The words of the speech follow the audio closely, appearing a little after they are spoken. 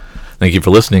Thank you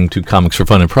for listening to Comics for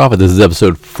Fun and Profit. This is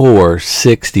episode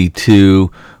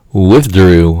 462 with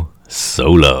Drew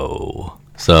Solo.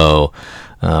 So,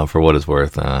 for what it's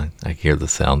worth, I hear the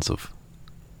sounds of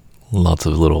lots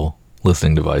of little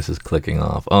listening devices clicking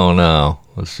off. Oh no,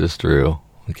 it's just Drew.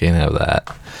 We can't have that.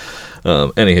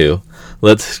 Anywho,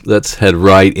 let's head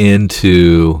right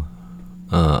into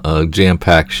a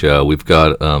jam-packed show. We've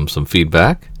got some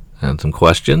feedback and some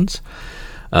questions.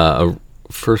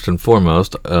 First and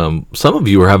foremost, some of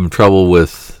you are having trouble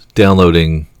with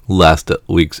downloading last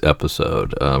week's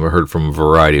episode. I heard from a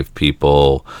variety of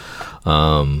people, 2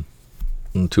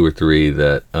 or 3,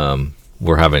 that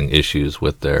were having issues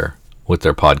with their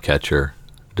podcatcher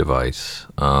device.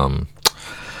 I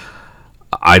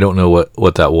don't know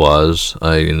what that was.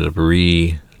 I ended up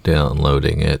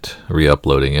re-uploading it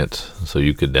so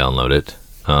you could download it.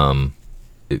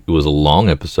 It was a long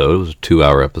episode. It was a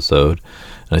 2-hour episode.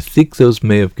 And I think those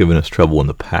may have given us trouble in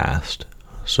the past.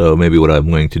 So maybe what I'm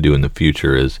going to do in the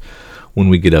future is when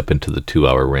we get up into the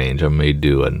 2-hour range, I may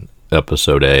do an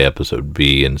episode A, episode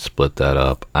B, and split that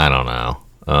up. I don't know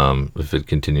if it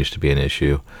continues to be an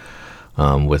issue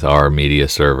with our media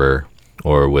server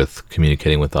or with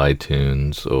communicating with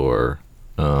iTunes or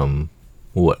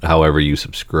however you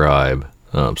subscribe.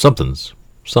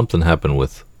 Something happened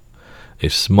with a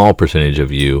small percentage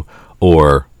of you,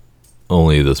 or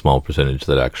only the small percentage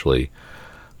that actually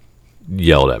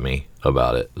yelled at me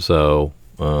about it. So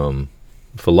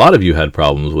if a lot of you had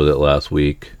problems with it last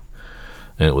week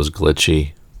and it was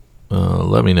glitchy,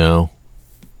 let me know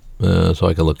so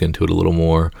I can look into it a little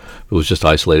more. If it was just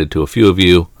isolated to a few of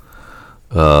you,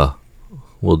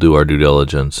 we'll do our due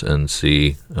diligence and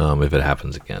see if it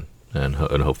happens again, and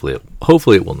hopefully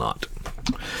it will not.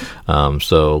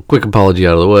 So quick apology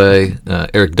out of the way.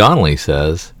 Eric Donnelly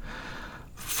says,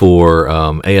 for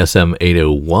ASM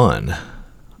 801,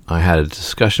 I had a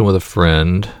discussion with a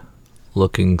friend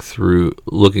looking through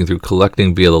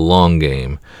collecting via the long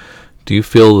game. Do you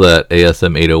feel that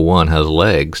ASM 801 has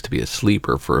legs to be a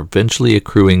sleeper for eventually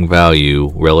accruing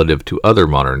value relative to other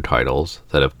modern titles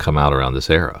that have come out around this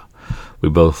era? We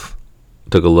both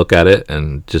took a look at it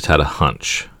and just had a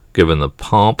hunch. Given the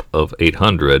pomp of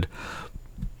 800,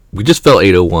 we just felt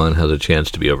 801 has a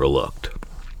chance to be overlooked.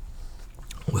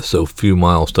 With so few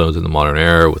milestones in the modern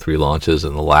era, with relaunches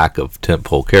and the lack of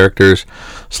tentpole characters,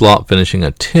 Slott finishing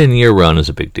a 10-year run is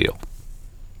a big deal.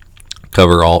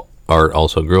 Cover art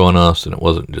also grew on us, and it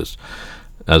wasn't just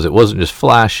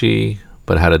flashy,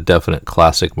 but had a definite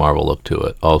classic Marvel look to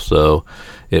it. Also,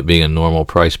 it being a normal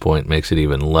price point makes it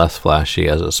even less flashy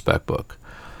as a spec book.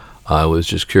 I was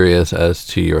just curious as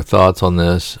to your thoughts on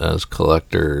this as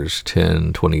collectors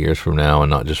 10, 20 years from now and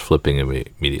not just flipping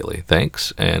immediately.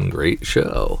 Thanks, and great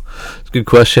show. It's a good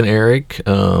question, Eric.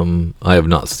 I have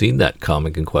not seen that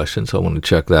comic in question, so I want to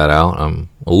check that out. I'm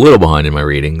a little behind in my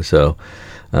reading, so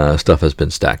stuff has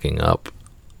been stacking up.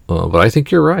 But I think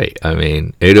you're right. I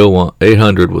mean,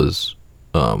 800 was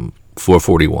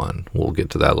 441. We'll get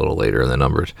to that a little later in the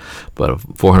numbers, but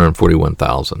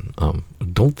 441,000.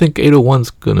 Don't think 801's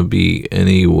going to be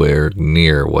anywhere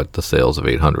near what the sales of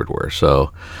 800 were.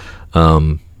 So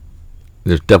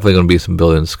there's definitely going to be some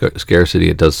built-in scarcity.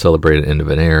 It does celebrate an end of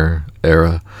an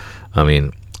era. I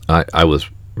mean, I was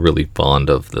really fond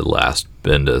of the last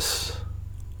Bendis,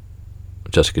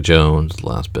 Jessica Jones, the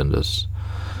last Bendis,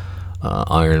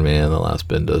 Iron Man, the last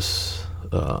Bendis,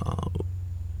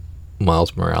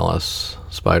 Miles Morales,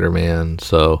 Spider-Man.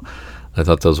 So I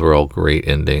thought those were all great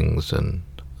endings and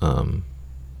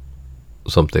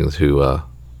something to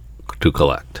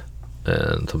collect,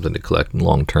 and something to collect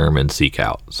long term and seek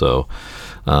out. So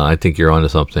I think you're onto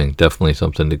something. Definitely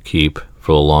something to keep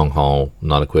for the long haul,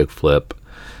 not a quick flip.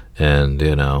 And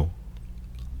 10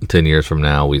 years from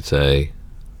now, we'd say,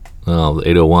 oh, the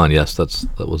 801. Yes, that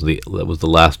was the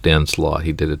last Dan Slott.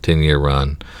 He did a 10-year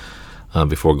run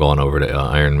before going over to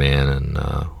Iron Man, and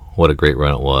what a great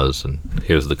run it was. And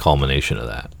here's the culmination of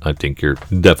that. I think you're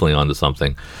definitely onto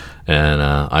something, and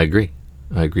I agree.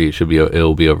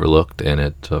 It'll be overlooked, and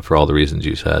it for all the reasons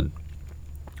you said,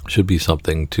 should be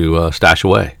something to stash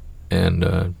away,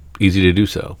 and easy to do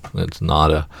so. It's not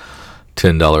a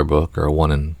 $10 book or a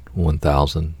 1 in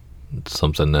 1,000. It's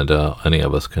something that any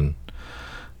of us can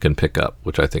pick up,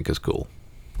 which I think is cool.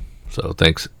 So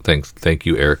thank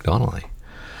you, Eric Donnelly.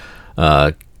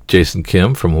 Jason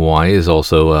Kim from Hawaii is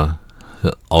also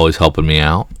always helping me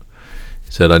out.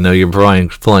 He said, I know you're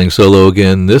flying solo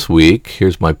again this week.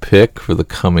 Here's my pick for the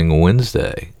coming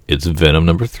Wednesday. It's Venom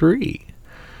number 3.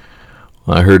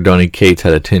 I heard Donny Cates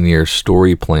had a 10-year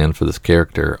story plan for this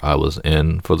character. I was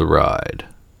in for the ride.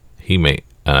 He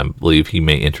and I believe he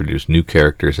may introduce new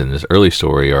characters in this early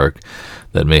story arc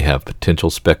that may have potential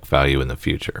spec value in the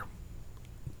future.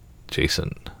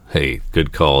 Jason. Hey,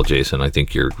 good call, Jason. I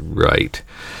think you're right.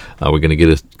 We're going to get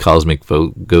a Cosmic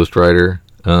Ghost Rider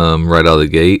right out of the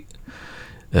gate.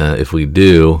 If we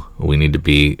do, we need to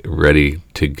be ready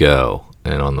to go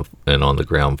and on the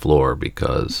ground floor,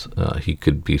 because he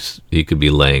could be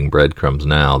laying breadcrumbs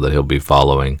now that he'll be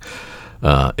following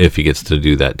if he gets to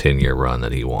do that 10-year run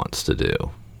that he wants to do.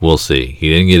 We'll see. He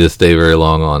didn't get to stay very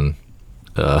long on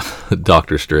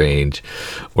Doctor Strange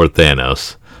or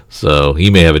Thanos, so he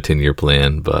may have a 10-year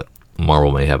plan, but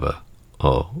Marvel may have a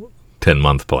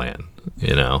 10-month plan,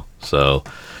 So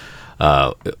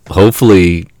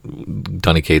hopefully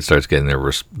Donny Cates starts getting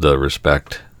the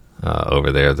respect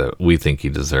over there that we think he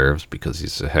deserves, because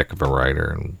he's a heck of a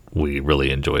writer and we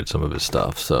really enjoyed some of his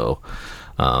stuff. So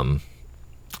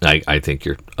I think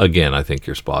you're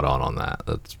spot on that.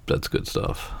 That's good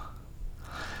stuff.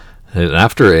 And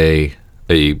after I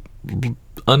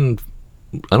don't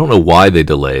know why they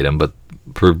delayed him, but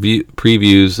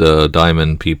previews,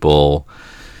 Diamond people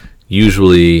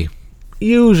usually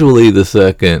the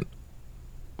second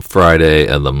Friday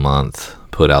of the month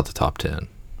put out the top 10,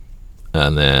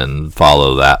 and then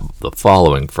follow that the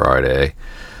following Friday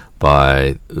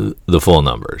by the full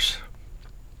numbers.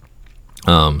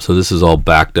 So this is all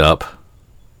backed up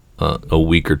a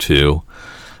week or two.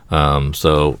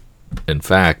 So in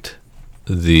fact,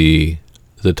 the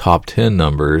top 10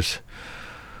 numbers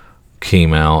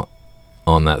came out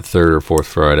on that third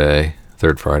Friday,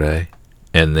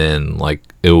 and then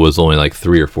it was only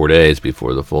 3 or 4 days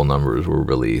before the full numbers were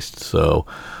released. So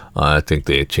I think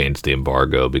they changed the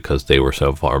embargo because they were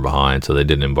so far behind, so they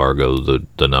didn't embargo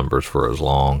the numbers for as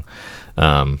long.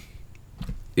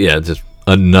 Just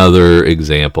another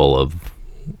example of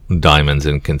Diamond's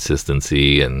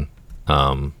inconsistency and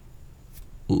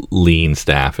lean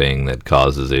staffing that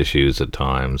causes issues at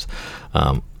times.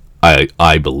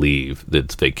 I believe that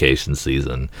it's vacation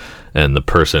season, and the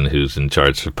person who's in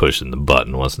charge of pushing the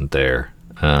button wasn't there.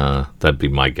 That'd be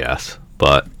my guess,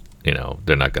 but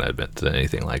they're not going to admit to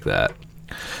anything like that,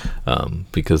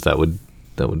 because that would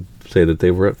say that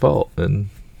they were at fault, and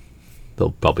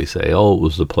they'll probably say, "Oh, it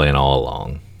was the plan all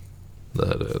along."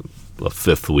 That a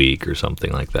fifth week or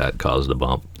something like that caused a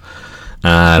bump.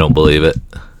 I don't believe it.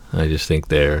 I just think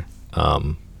there's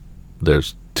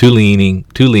too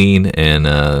lean,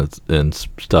 and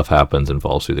stuff happens and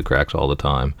falls through the cracks all the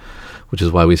time, which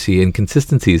is why we see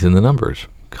inconsistencies in the numbers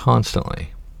constantly.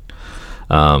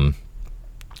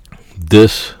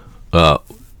 This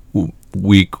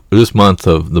month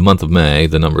of May,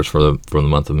 the numbers for the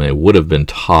month of May would have been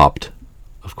topped,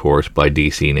 of course, by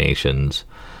DC Nation's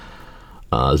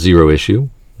Zero issue,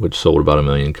 which sold about 1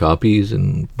 million copies,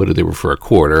 but they were for a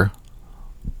quarter,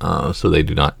 so they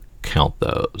do not count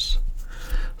those.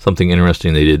 Something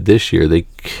interesting they did this year, they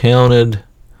counted.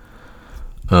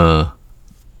 They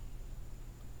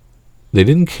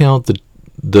didn't count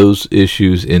those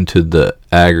issues into the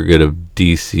aggregate of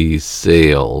DC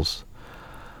sales,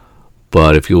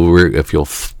 but if you'll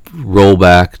roll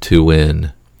back to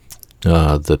when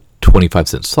the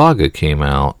 25-cent Saga came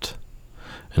out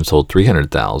and sold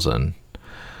 300,000,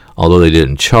 although they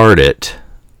didn't chart it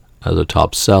as a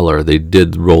top seller, they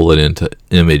did roll it into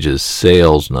Image's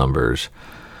sales numbers,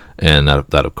 and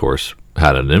that of course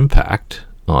had an impact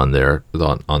on their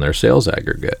sales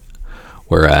aggregate.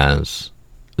 Whereas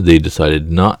they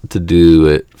decided not to do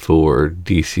it for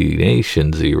DC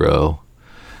Nation Zero,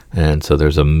 and so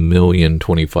there's 1,000,000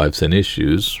 25-cent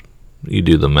issues. You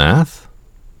do the math,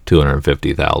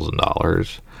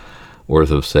 $250,000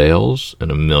 worth of sales and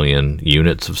 1 million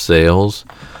units of sales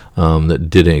that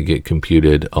didn't get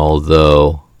computed,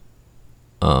 although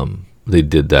they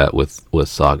did that with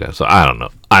Saga. So I don't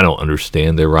know. I don't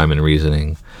understand their rhyme and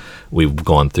reasoning. We've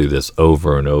gone through this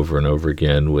over and over and over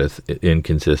again with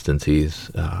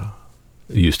inconsistencies.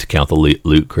 Used to count the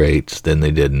loot crates, then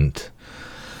they didn't.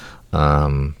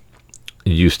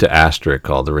 Used to asterisk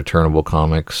all the returnable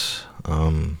comics.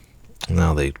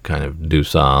 Now they kind of do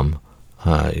some.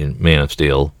 In Man of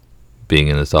Steel being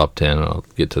in the top 10. I'll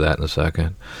get to that in a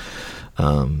second.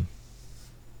 A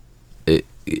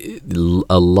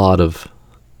lot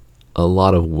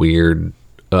of weird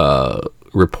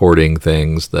reporting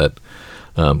things that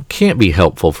can't be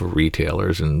helpful for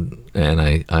retailers, and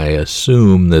I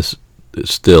assume this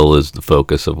still is the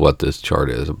focus of what this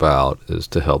chart is about, is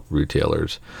to help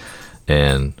retailers,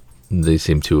 and they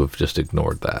seem to have just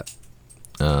ignored that,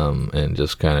 and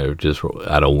just kind of just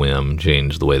at a whim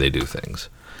change the way they do things.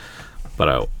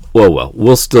 But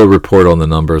we'll still report on the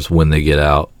numbers when they get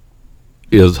out.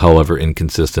 is however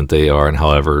inconsistent they are and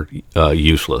however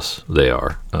useless they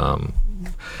are.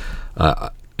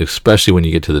 Especially when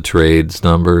you get to the trades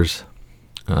numbers,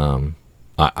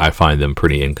 I find them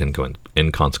pretty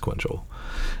inconsequential.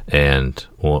 And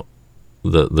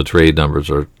the trade numbers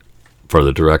are for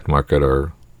the direct market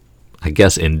are, I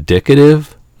guess,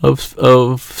 indicative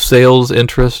of sales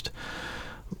interest,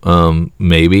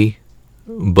 maybe,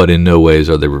 but in no ways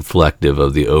are they reflective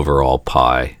of the overall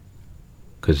pie,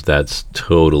 because that's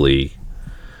totally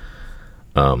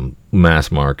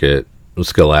mass market,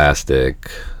 scholastic,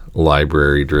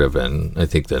 library driven. I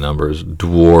think the numbers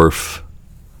dwarf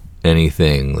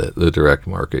anything that the direct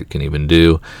market can even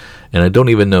do. And I don't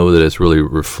even know that it's really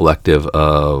reflective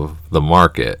of the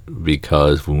market,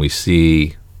 because when we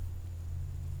see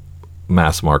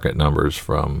mass market numbers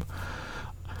from,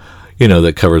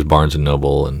 that covers Barnes and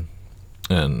Noble and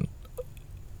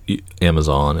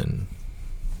Amazon and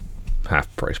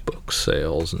half price book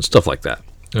sales and stuff like that,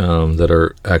 that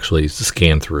are actually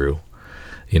scanned through.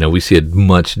 We see a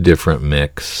much different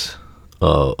mix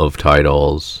of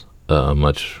titles, a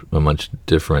much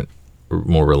different,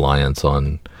 more reliance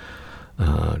on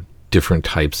different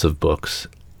types of books,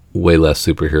 way less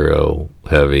superhero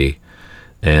heavy,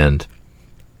 and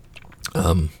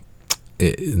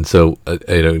so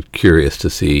I'm curious to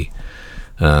see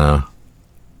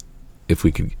if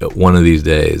we could, one of these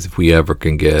days, if we ever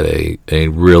can get a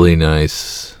really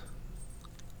nice,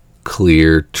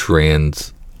 clear,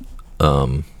 transparent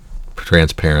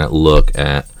look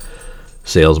at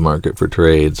sales market for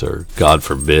trades, or God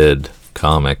forbid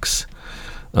comics,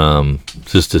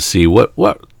 just to see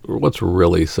what's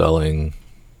really selling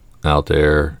out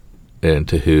there and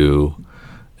to who,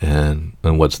 and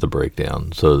what's the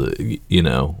breakdown. So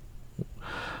that,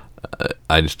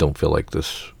 I just don't feel like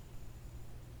this.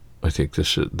 I think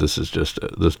this is just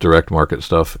this direct market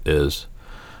stuff is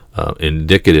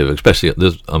indicative, especially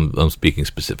this. I'm speaking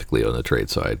specifically on the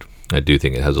trade side. I do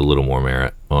think it has a little more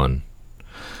merit on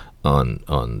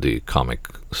the comic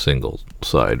single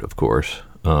side, of course,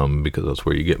 because that's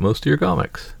where you get most of your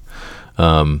comics.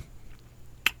 But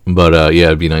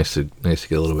it'd be nice to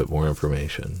get a little bit more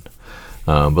information.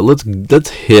 But let's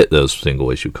hit those single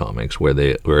issue comics where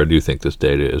I do think this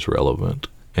data is relevant.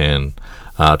 And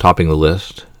topping the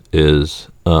list is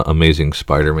Amazing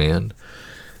Spider-Man,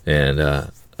 and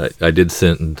I did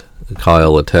send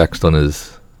Kyle a text on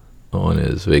his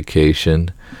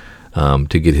vacation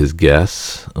to get his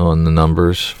guess on the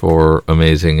numbers for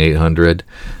Amazing 800,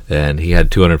 and he had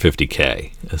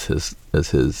 250K as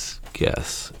his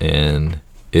guess, and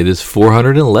it is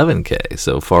 411K,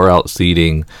 so far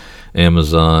outseeding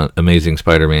Amazon Amazing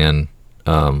Spider-Man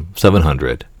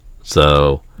 700,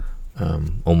 so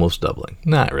almost doubling.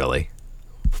 Not really.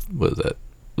 What is that?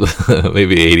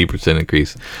 Maybe 80%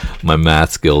 increase. My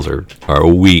math skills are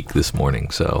weak this morning,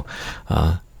 so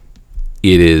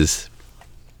it is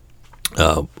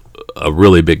a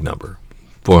really big number.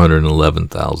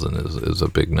 411,000 is a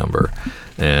big number,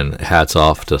 and hats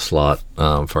off to Slott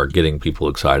for getting people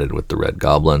excited with the Red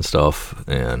Goblin stuff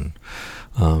and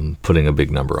putting a big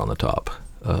number on the top.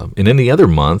 In any other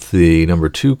month, the number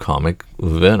 2 comic,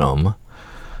 Venom,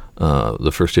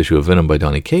 the first issue of Venom by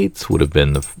Donny Cates, would have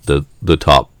been the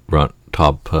top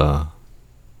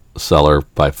seller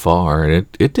by far, and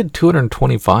it did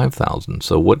 225,000.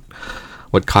 So what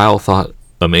Kyle thought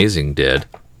Amazing did,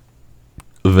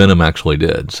 Venom actually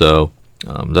did. So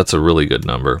that's a really good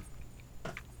number.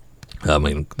 I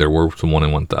mean, there were some 1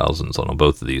 in 1,000s on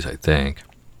both of these, I think.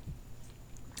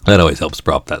 That always helps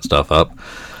prop that stuff up.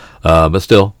 But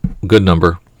still, good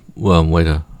number. Way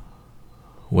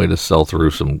to sell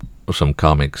through some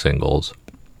comic singles.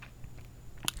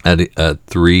 At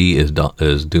 3 is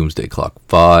Doomsday Clock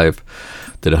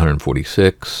 5, did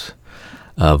 146.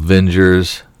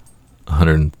 Avengers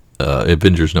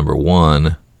number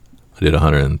 1 did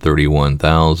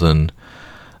 131,000.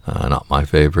 Not my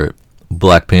favorite.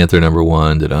 Black Panther number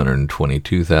 1 did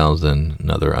 122,000.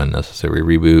 Another unnecessary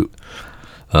reboot.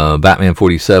 Batman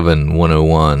 47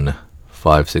 101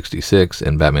 566,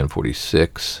 and Batman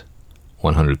 46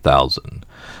 100,000.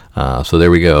 So there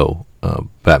we go.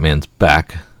 Batman's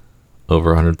back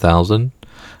over 100,000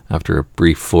 after a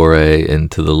brief foray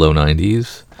into the low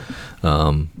 90s,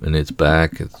 and it's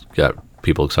back. It's got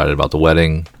people excited about the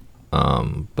wedding,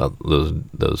 about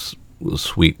those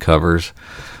sweet covers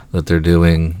that they're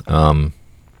doing.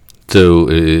 So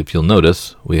if you'll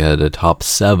notice, we had a top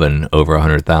 7 over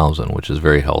 100,000, which is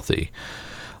very healthy.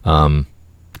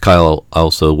 Kyle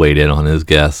also weighed in on his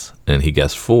guess, and he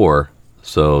guessed 4.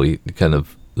 So he kind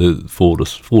of fooled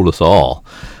us all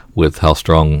with how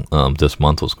strong this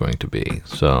month was going to be.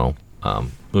 So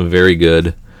very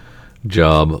good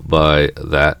job by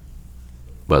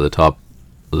the top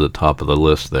of the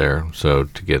list there. So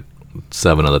to get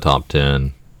 7 of the top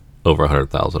 10 over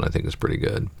 100,000, I think is pretty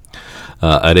good.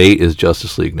 At 8 is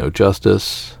Justice League No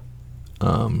Justice.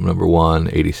 Number 1,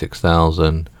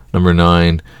 86,000. Number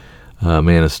 9,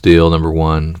 Man of Steel. Number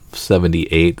 1,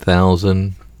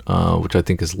 78,000, which I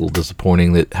think is a little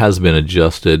disappointing. It has been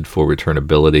adjusted for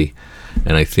returnability,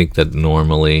 and I think that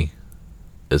normally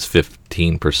is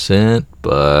 15%,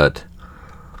 but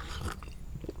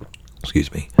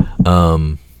excuse me,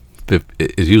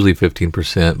 is usually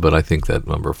 15%, but I think that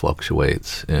number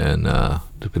fluctuates, and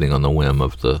depending on the whim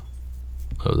of the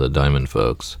Diamond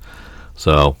folks.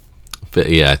 So,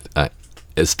 yeah,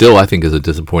 it still, I think, is a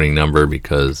disappointing number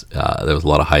because there was a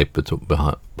lot of hype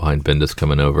behind Bendis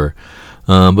coming over.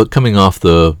 But coming off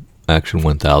the Action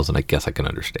 1000, I guess I can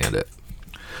understand it.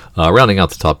 Rounding out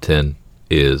the top 10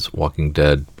 is Walking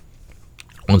Dead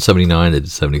 179. They did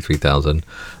 73,000.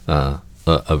 A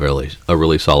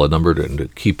really solid number to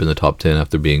keep in the top 10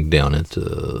 after being down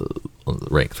into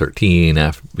rank 13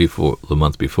 before the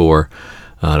month before.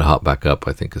 To hop back up,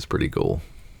 I think, is pretty cool.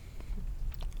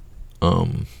 I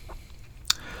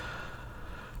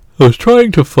was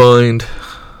trying to find,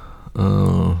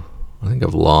 I think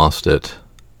I've lost it,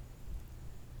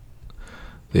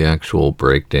 the actual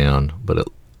breakdown, but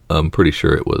I'm pretty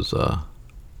sure it was, I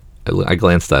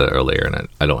glanced at it earlier, and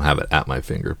I don't have it at my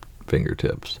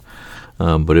fingertips,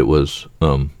 but it was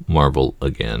Marvel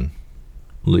again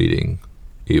leading,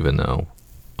 even though,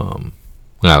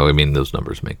 no, I mean, those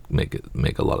numbers make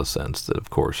a lot of sense that, of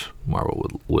course,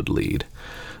 Marvel would lead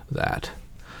that.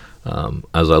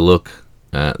 As I look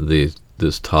at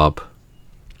this top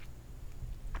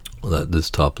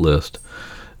list,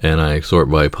 and I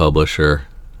sort by publisher,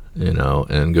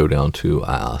 and go down to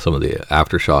some of the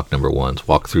Aftershock number ones.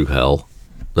 Walk Through Hell,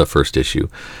 the first issue,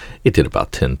 it did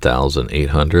about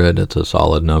 10,800. It's a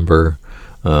solid number.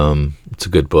 It's a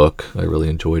good book. I really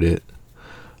enjoyed it.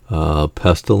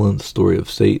 Pestilence, Story of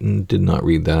Satan, did not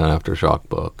read that Aftershock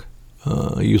book.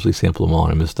 I usually sample them all,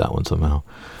 and I missed that one somehow.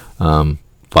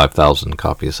 5,000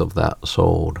 copies of that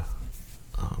sold.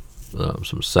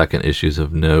 Some second issues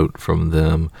of note from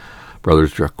them.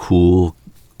 Brothers Dracul,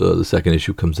 the second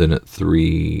issue comes in at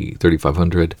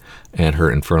 3,500, and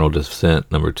her Infernal Descent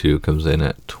number 2 comes in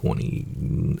at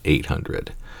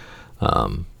 2,800.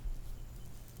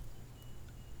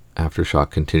 Aftershock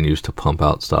continues to pump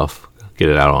out stuff, get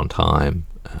it out on time.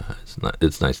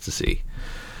 It's nice to see.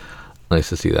 Nice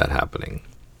to see that happening.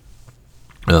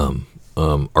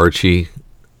 Archie,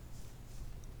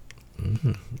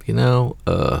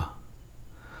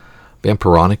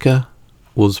 Vampironica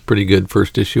was pretty good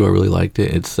first issue. I really liked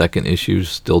it. Its second issue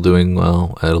still doing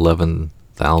well at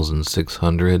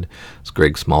 11,600. It's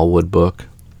Greg Smallwood book.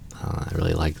 I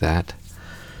really like that.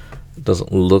 It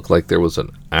doesn't look like there was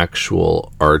an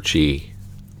actual Archie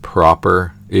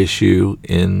proper issue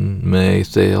in May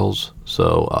sales,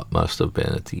 so it must have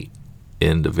been at the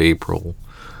end of April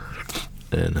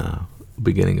and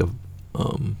beginning of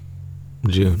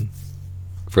June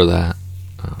for that.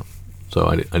 So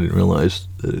I didn't realize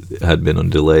that it had been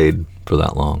delayed for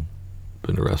that long.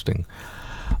 Interesting.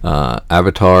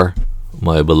 Avatar,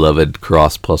 my beloved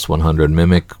Cross Plus 100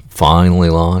 Mimic, finally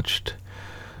launched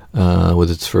with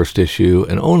its first issue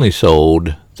and only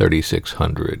sold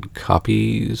 3,600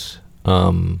 copies.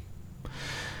 And,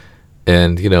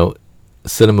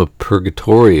 Cinema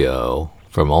Purgatorio,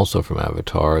 from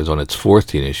Avatar, is on its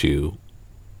 14th issue.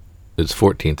 And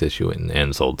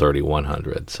sold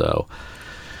 3,100. So,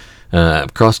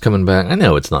 Cross coming back. I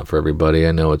know it's not for everybody.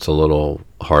 I know it's a little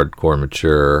hardcore,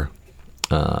 mature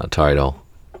title,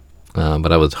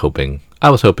 but I was hoping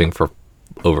for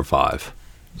over 5.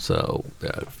 So,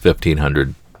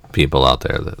 1,500 people out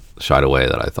there that shied away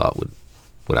that I thought would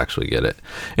actually get it,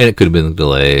 and it could have been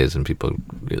delays and people,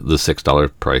 the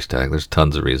 $6 price tag. There's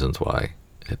tons of reasons why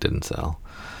it didn't sell,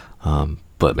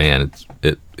 but man,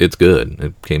 it's good.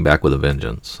 It came back with a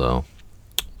vengeance. So,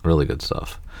 really good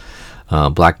stuff.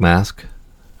 Black Mask,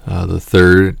 the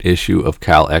third issue of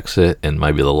Cal Exit, and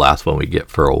might be the last one we get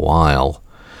for a while,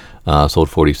 sold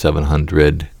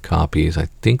 4,700 copies. I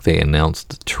think they announced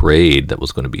the trade that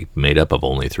was going to be made up of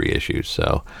only 3 issues,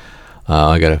 so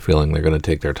I got a feeling they're going to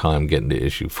take their time getting to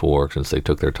issue 4, since they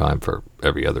took their time for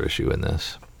every other issue in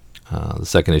this. The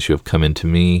second issue of Come Into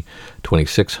Me,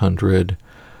 2,600.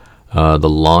 The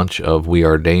launch of We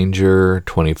Are Danger,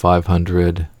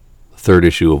 2,500. Third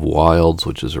issue of Wilds,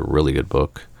 which is a really good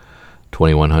book,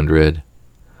 2,100.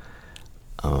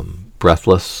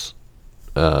 Breathless,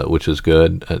 which is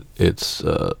good. It's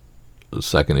The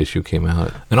second issue came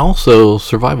out, and also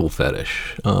Survival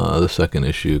Fetish. The second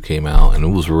issue came out, and it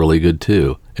was really good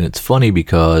too. And it's funny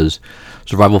because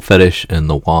Survival Fetish and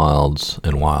the Wilds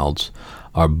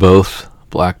are both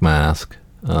Black Mask,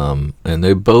 and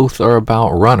they both are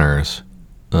about runners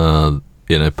in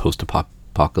a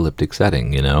post-apocalyptic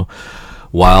setting.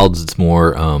 Wilds, it's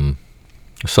more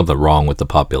there's something wrong with the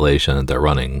population that they're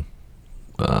running,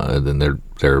 then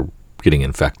they're getting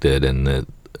infected,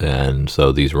 and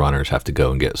so these runners have to go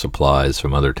and get supplies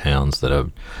from other towns that are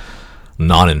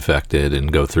non-infected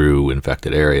and go through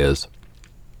infected areas.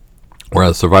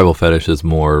 Whereas Survival Fetish is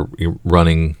more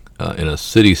running in a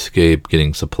cityscape,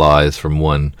 getting supplies from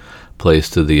one place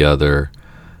to the other,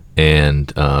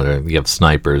 and you have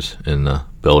snipers in the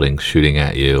buildings shooting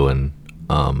at you, and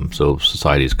so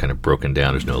society's kind of broken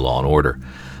down. There's no law and order.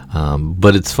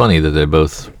 But it's funny that they're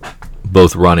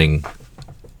both running.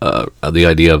 The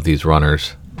idea of these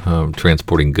runners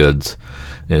transporting goods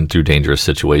and through dangerous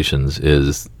situations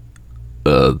is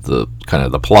the kind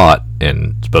of the plot,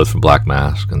 and it's both from Black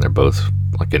Mask, and they're both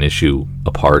like an issue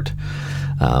apart.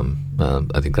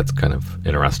 I think that's kind of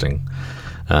interesting,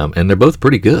 and they're both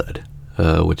pretty good,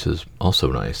 which is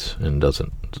also nice and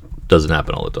doesn't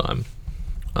happen all the time.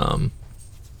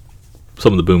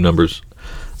 Some of the Boom numbers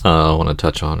I want to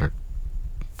touch on are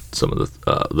some of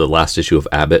the last issue of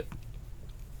Abbott,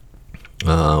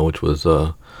 which was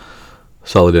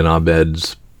Saladin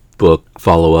Ahmed's book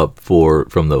follow-up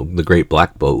from the Great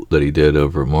Black Boat that he did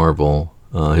over at Marvel.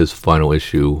 His final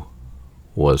issue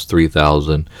was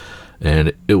 3,000,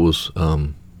 and it was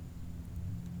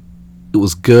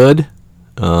good.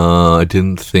 I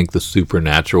didn't think the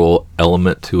supernatural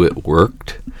element to it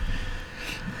worked,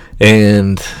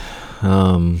 and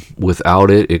without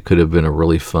it could have been a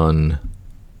really fun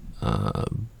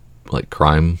like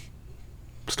crime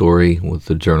story with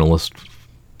the journalist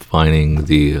finding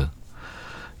the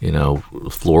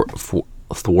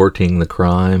thwarting the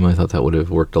crime. I thought that would have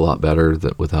worked a lot better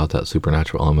without that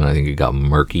supernatural element. I think it got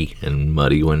murky and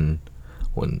muddy when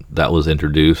that was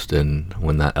introduced, and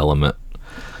when that element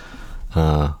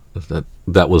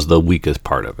that was the weakest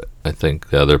part of it. I think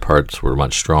the other parts were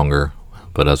much stronger,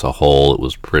 but as a whole, it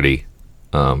was pretty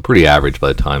average by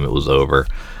the time it was over.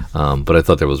 But I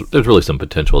thought there's really some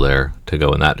potential there to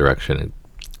go in that direction and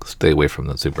stay away from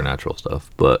the supernatural stuff,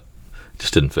 but it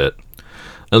just didn't fit,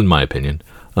 in my opinion.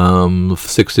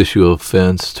 Sixth issue of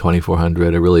Fence,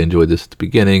 2400. I really enjoyed this at the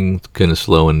beginning. It's kind of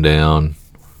slowing down,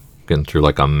 getting through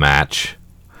like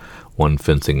one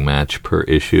fencing match per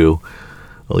issue,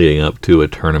 leading up to a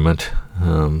tournament.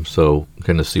 So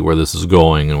kind of see where this is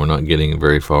going, and we're not getting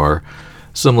very far.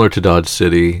 Similar to Dodge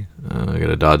City, I got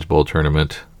a dodgeball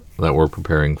tournament that we're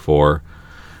preparing for,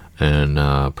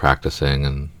 and practicing,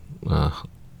 and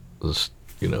just,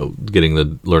 learning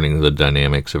the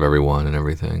dynamics of everyone and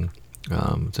everything.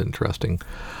 It's interesting.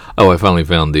 Oh, I finally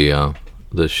found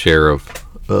the share of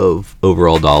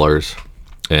overall dollars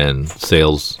and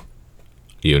sales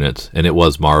units, and it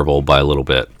was Marvel by a little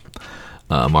bit.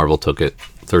 Marvel took it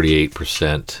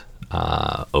 38%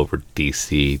 over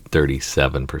DC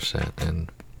 37%,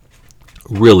 and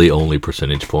really only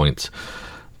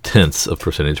tenths of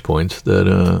percentage points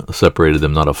that separated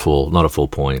them. Not a full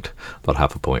point, about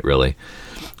half a point really.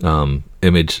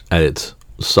 Image at its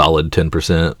solid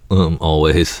 10%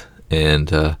 always, and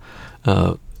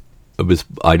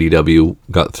IDW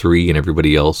got 3, and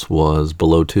everybody else was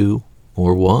below 2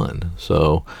 or 1.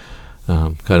 So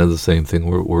kind of the same thing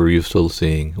we're used to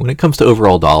seeing. When it comes to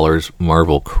overall dollars,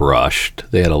 Marvel crushed.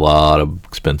 They had a lot of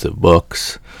expensive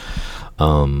books,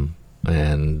 and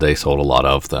they sold a lot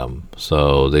of them.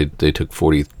 So they took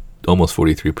almost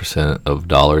 43% of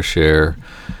dollar share,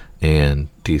 and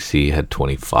DC had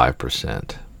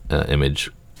 25%.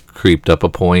 Image creeped up a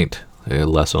point. They had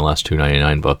less and less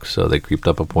 $2.99 books, so they creeped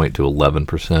up a point to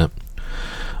 11%.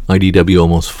 IDW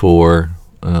almost 4%.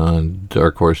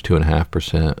 Dark Horse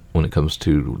 2.5% when it comes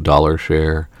to dollar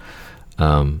share,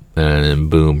 and then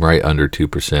Boom right under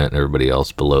 2%, and everybody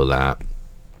else below that.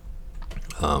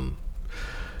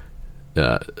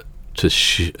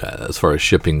 As far as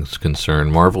shipping's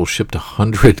concerned, Marvel shipped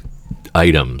 100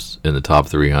 items in the top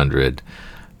 300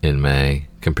 in May,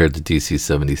 compared to DC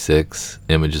 76,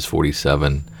 Image is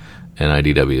 47, and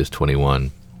IDW is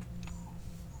 21.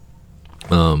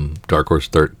 Dark Horse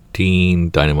 13,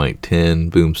 Dynamite 10,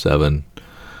 Boom 7,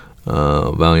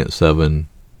 Valiant 7,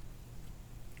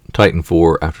 Titan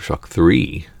 4, Aftershock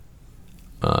 3,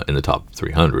 in the top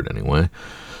 300 anyway.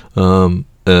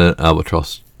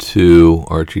 Albatross 2,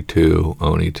 Archie 2,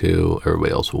 Oni 2,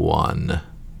 everybody else 1.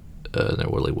 There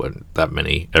really wasn't that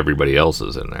many everybody else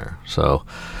is in there. So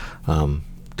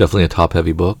definitely a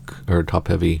top-heavy book, or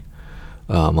top-heavy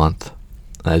month,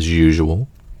 as usual.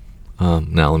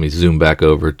 Now let me zoom back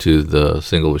over to the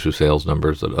single issue sales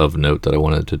numbers of note that I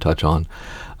wanted to touch on.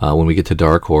 When we get to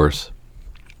Dark Horse,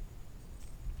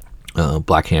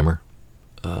 Black Hammer,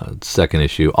 second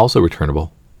issue, also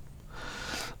returnable.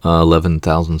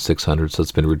 11,600, so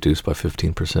it's been reduced by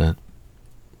 15%,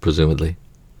 presumably.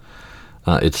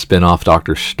 Its spin-off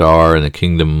Dr. Star and the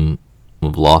Kingdom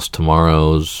of Lost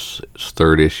Tomorrow's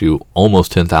third issue,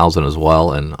 almost 10,000 as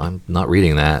well, and I'm not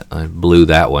reading that. I blew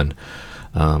that one.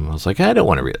 I was like, I don't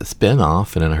want to read a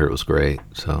spin-off, and then I heard it was great,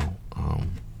 so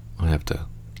I have to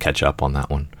catch up on that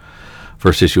one.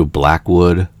 First issue of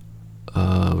Blackwood,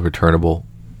 returnable,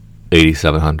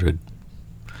 8,700.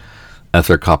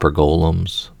 Ether Copper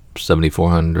Golems,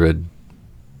 7,400.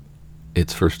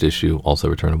 Its first issue, also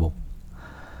returnable.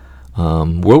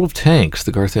 World of Tanks,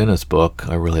 the Garth Ennis book,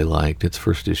 I really liked. Its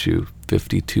first issue,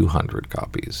 5,200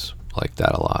 copies. Like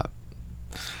that a lot.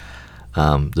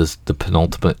 The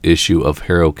penultimate issue of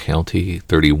Harrow County,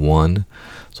 31,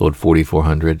 sold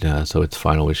 4,400. So its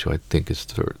final issue, I think, is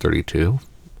 32.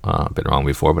 I've been wrong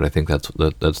before, but I think that's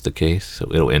the case. So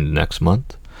it'll end next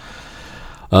month.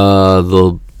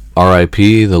 The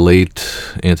R.I.P., the late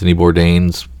Anthony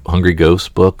Bourdain's Hungry Ghosts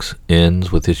books ends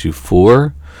with issue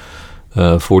 4,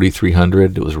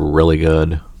 4,300. It was really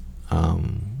good. I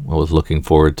was looking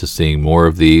forward to seeing more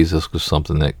of these. This was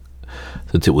something that,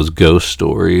 since it was ghost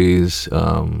stories,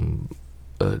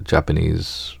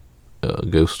 Japanese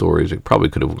ghost stories, it probably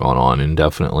could have gone on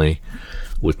indefinitely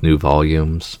with new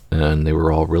volumes, and they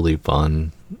were all really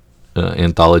fun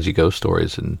anthology ghost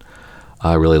stories, and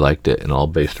I really liked it, and all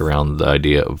based around the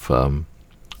idea of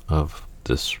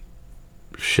this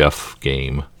chef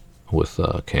game with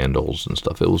candles and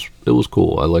stuff. It was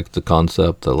cool. I liked the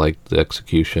concept. I liked the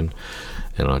execution,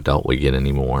 and I doubt we get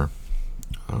any more.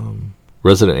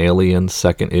 Resident Alien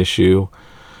second issue,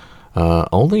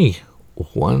 only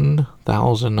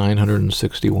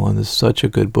 1,961. This is such a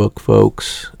good book,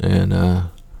 folks, and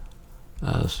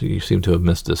so you seem to have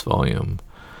missed this volume,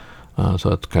 so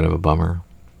that's kind of a bummer.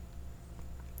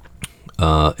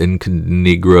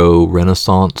 Incognegro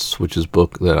Renaissance, which is a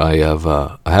book that I have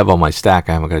on my stack.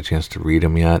 I haven't got a chance to read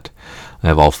them yet. I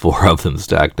have all 4 of them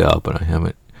stacked up, and I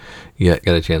haven't yet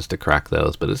got a chance to crack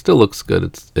those. But it still looks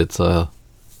good. It's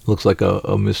looks like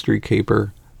a mystery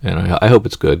caper, and I hope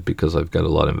it's good because I've got a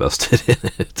lot invested in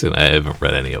it, and I haven't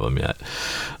read any of them yet.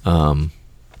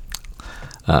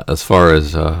 As far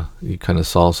as you kind of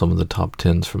saw some of the top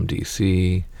 10s from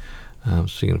DC,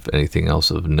 seeing if anything else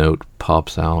of note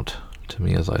pops out to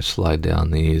me as I slide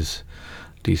down these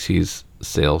DC's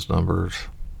sales numbers.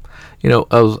 I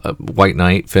was White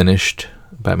Knight finished.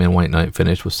 Batman White Knight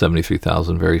finished with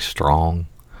 73,000, very strong.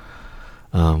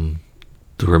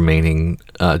 The remaining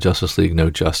Justice League No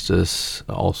Justice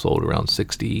all sold around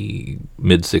 60,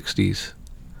 mid 60s.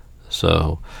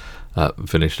 So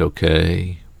finished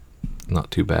okay,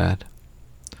 not too bad.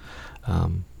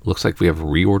 Looks like we have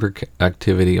reorder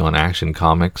activity on Action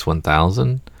Comics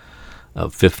 1000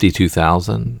 of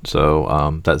 52,000.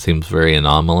 So that seems very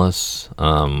anomalous.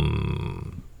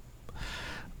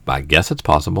 I guess it's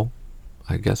possible.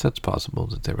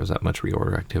 That there was that much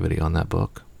reorder activity on that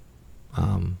book.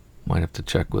 Might have to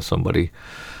check with somebody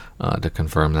to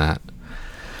confirm that.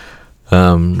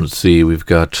 Let's see. We've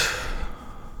got.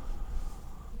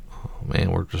 Oh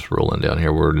man, we're just rolling down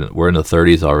here. We're in the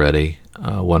 30s already.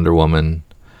 Wonder Woman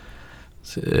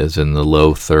is in the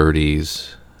low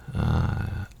 30s.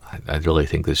 I really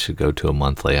think this should go to a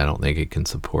monthly. I don't think it can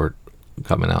support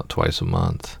coming out twice a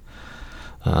month.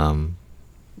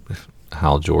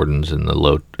 Hal Jordan's in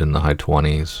the high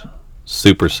 20s.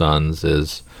 Super Sons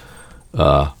is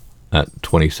at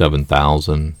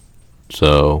 27,000.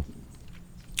 So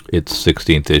its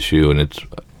 16th issue, and it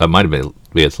might have been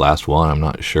its last one. I'm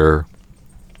not sure.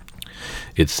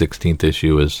 Its 16th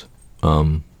issue is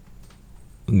going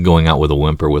out with a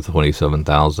whimper with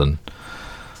 27,000.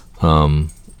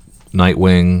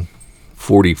 Nightwing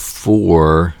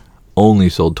 44 only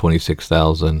sold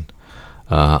 26,000.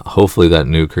 Hopefully that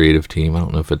new creative team, I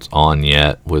don't know if it's on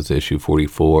yet with issue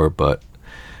 44, but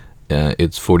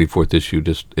its 44th issue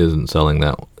just didn't sell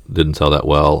that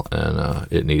well, and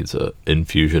it needs an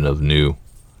infusion of new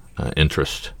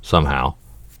interest somehow.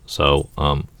 So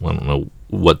I don't know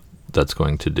what that's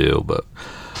going to do, but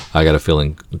I got a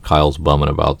feeling Kyle's bumming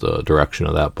about the direction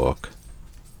of that book.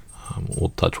 We'll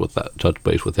touch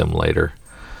base with him later.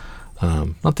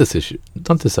 Not this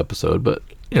episode, but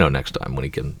next time when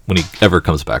he ever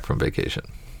comes back from vacation.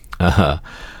 My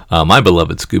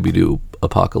beloved Scooby-Doo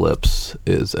Apocalypse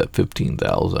is at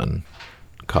 15,000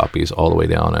 copies, all the way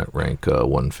down at rank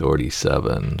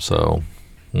 147. So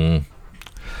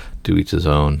to each his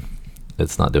own.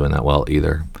 It's not doing that well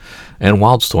either. And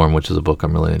Wildstorm, which is a book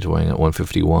I'm really enjoying, at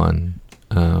 151,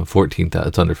 14,000.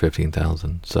 It's under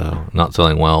 15,000, so not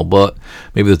selling well. But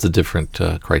maybe there's a different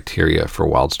criteria for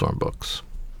Wildstorm books.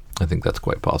 I think that's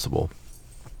quite possible.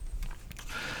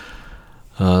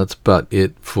 That's about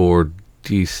it for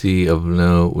DC of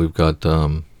note. We've got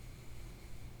I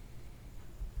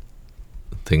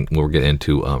think we're getting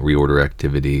into reorder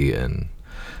activity and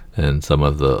some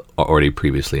of the already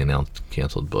previously announced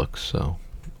canceled books. So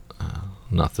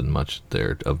nothing much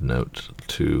there of note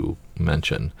to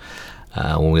mention.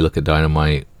 When we look at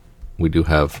Dynamite, we do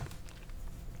have,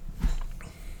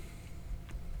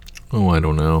 I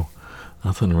don't know,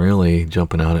 nothing really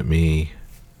jumping out at me.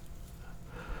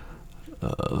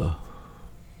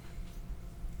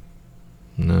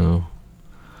 No,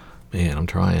 man, I'm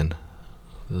trying.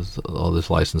 All this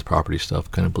licensed property stuff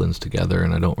kind of blends together,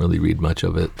 and I don't really read much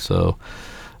of it. So,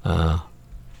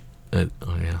 nothing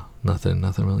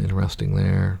really interesting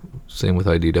there. Same with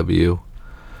IDW.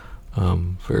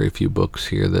 Very few books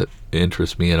here that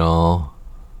interest me at all,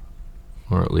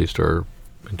 or at least are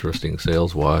interesting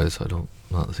sales-wise.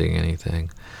 Not seeing anything.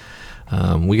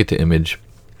 We get to Image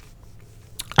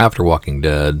after Walking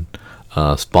Dead.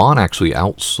 Spawn actually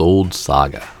outsold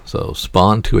Saga. So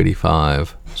Spawn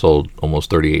 285 sold almost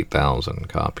 38,000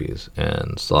 copies,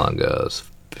 and Saga's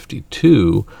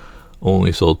 52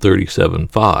 only sold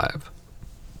 37.5.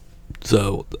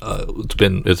 So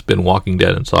it's been Walking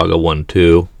Dead and Saga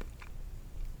 1-2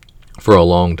 for a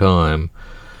long time.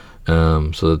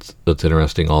 So that's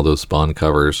interesting. All those Spawn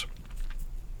covers,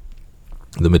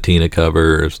 the Matina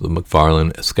covers, the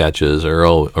McFarlane sketches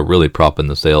are really propping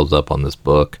the sales up on this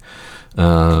book.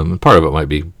 Part of it might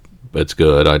be it's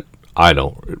good. I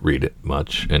don't read it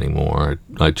much anymore.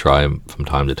 I try from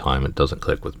time to time. It doesn't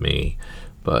click with me,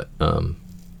 but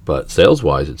sales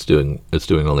wise, it's doing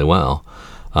really well.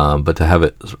 But to have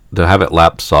it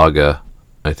lap Saga,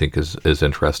 I think is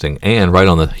interesting. And right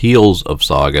on the heels of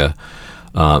Saga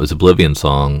is Oblivion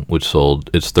Song, which sold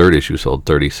its third issue sold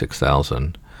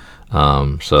 36,000.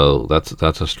 So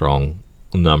that's a strong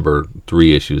number.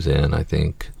 3 issues in, I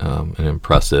think, and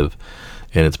impressive.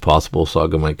 And it's possible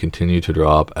Saga might continue to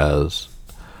drop, as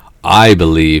I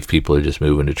believe people are just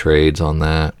moving to trades on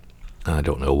that. I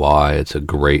don't know why. It's a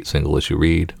great single issue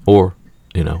read, or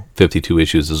 52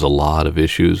 issues is a lot of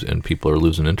issues, and people are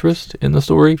losing interest in the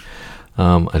story.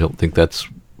 I don't think that's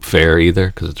fair either,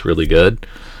 because it's really good.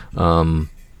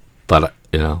 But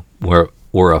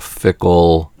we're a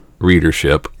fickle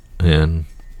readership and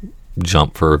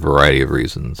jump for a variety of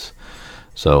reasons.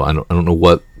 So I don't know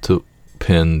what to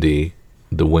pin the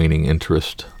waning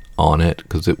interest on it,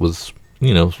 because it was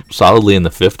solidly in the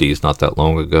 50s not that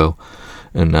long ago,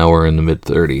 and now we're in the mid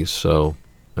 30s. So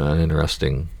an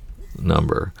interesting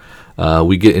number.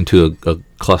 We get into a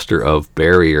cluster of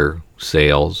barrier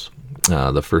sales.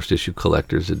 The first issue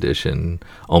collector's edition,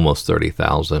 almost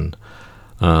 30,000.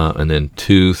 And then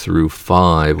 2 through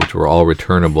 5, which were all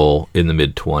returnable, in the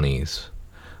mid 20s.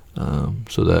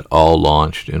 So that all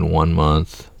launched in 1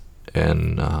 month,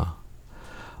 and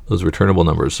those returnable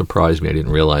numbers surprised me. I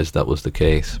didn't realize that was the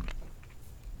case.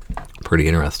 Pretty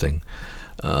interesting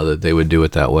that they would do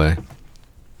it that way.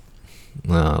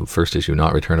 First issue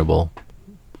not returnable,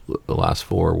 the last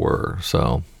 4 were.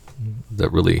 So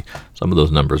that really, some of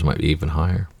those numbers might be even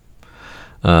higher.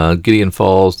 Gideon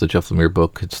Falls, the Jeff Lemire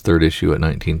book, its 3rd issue at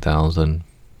 19,000.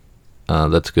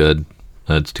 That's good.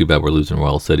 It's too bad we're losing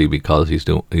Royal City, because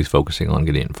he's focusing on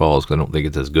Gideon Falls, because I don't think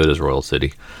it's as good as Royal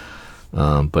City,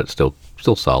 but still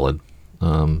solid.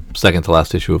 Second to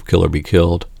last issue of Kill or Be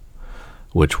Killed,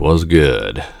 which was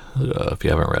good. If you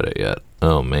haven't read it yet,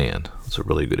 oh man, it's a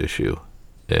really good issue,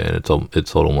 and it's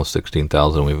sold almost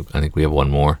 16,000. I think we have one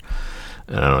more,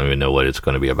 and I don't even know what it's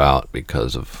going to be about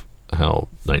because of how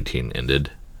 19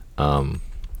 ended.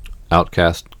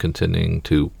 Outcast continuing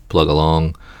to plug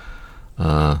along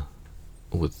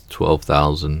with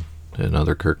 12,000.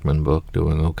 Another Kirkman book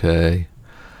doing okay.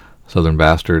 Southern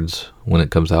Bastards, when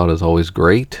it comes out, is always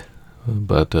great,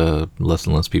 but less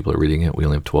and less people are reading it. We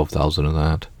only have 12,000 of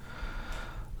that.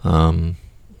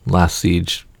 Last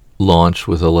Siege launched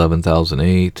with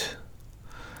 11,008.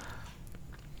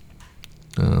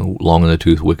 Long in the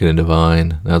Tooth, Wicked and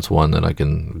Divine. That's one that I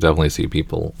can definitely see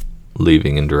people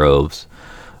leaving in droves,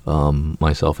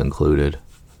 myself included.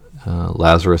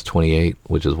 Lazarus 28,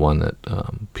 which is one that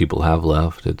people have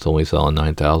left. It's only selling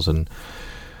 9,000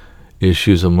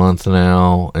 issues a month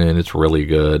now, and it's really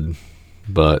good.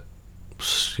 But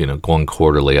going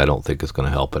quarterly, I don't think it's going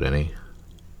to help it any.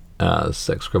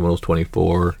 Sex Criminals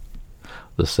 24,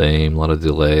 the same. A lot of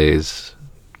delays.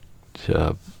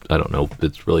 I don't know.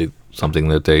 It's really something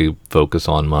that they focus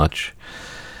on much,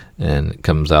 and it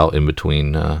comes out in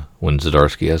between when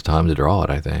Zdarsky has time to draw it,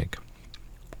 I think.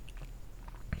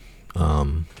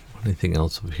 Anything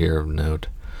else here of note?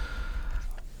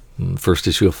 First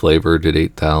issue of Flavor did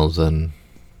 8,000.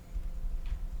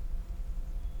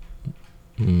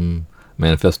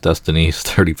 Manifest Destiny's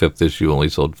 35th issue only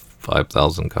sold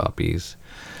 5,000 copies.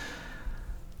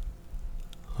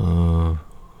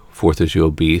 Fourth issue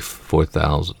of Beef,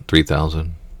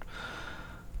 3,000.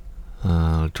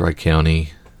 Dry County,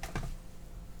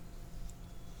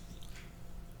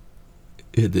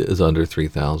 it is under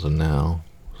 3,000 now.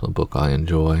 It's a book I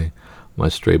enjoy. My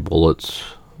Stray Bullets,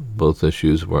 both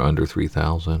issues were under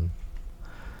 3,000.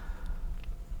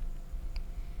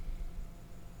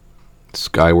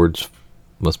 Skyward's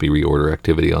must be reorder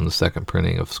activity on the second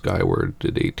printing of Skyward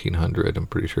did 1,800. I'm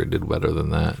pretty sure it did better than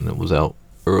that, and it was out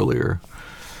earlier.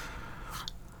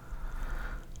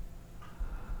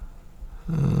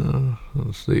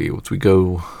 Let's see. Once we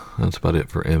go, that's about it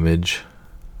for Image.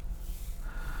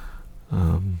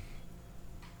 I'm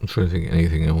trying to think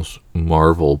anything else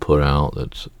Marvel put out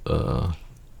that's of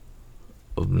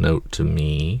note to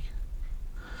me.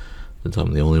 Since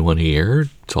I'm the only one here,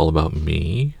 it's all about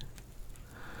me.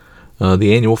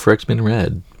 The annual for X-Men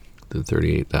Red did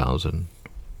 38,000.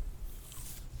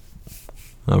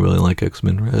 I really like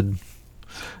X-Men Red.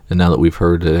 And now that we've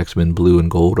heard that X-Men Blue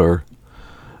and Gold are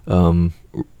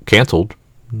canceled,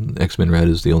 X-Men Red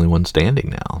is the only one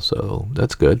standing now, so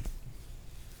that's good,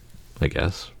 I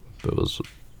guess. If it was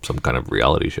some kind of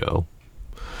reality show,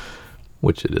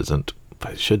 which it isn't,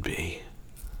 but it should be.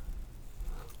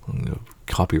 I'm going to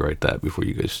copyright that before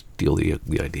you guys steal the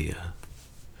idea.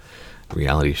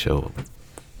 Reality show,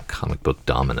 comic book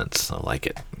dominance. I like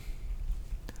it.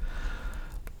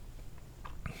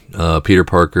 Peter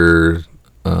Parker,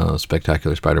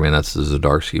 Spectacular Spider-Man. That's the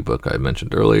Zdarsky book I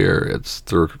mentioned earlier. It's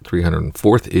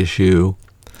 304th issue.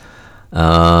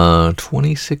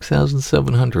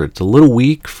 26,700. It's a little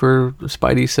weak for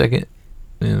Spidey's second,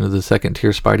 the second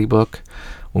tier Spidey book.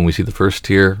 When we see the first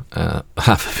tier,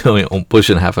 500,000,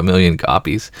 pushing 500,000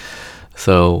 copies.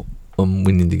 So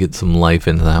we need to get some life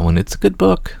into that one. It's a good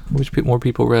book. I wish more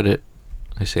people read it.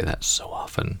 I say that so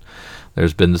often.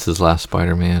 There's Bendis' Last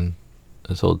Spider-Man.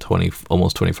 It sold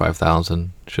almost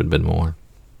 25,000. Should have been more.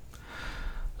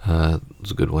 It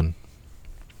was a good one.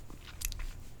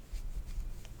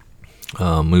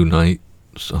 Moon Knight,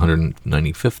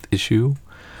 195th issue.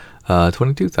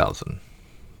 22,000.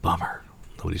 Bummer.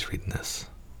 Nobody's reading this.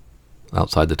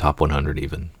 Outside the top 100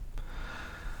 even.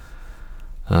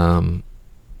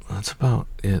 That's about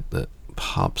it that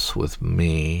pops with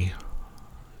me.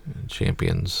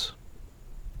 Champions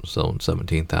sold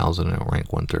 17,000 and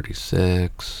rank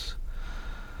 136.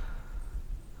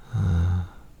 I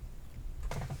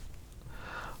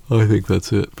think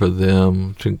that's it for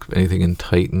them. Think anything in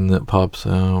Titan that pops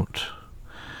out.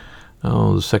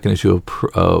 Oh, the second issue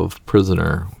of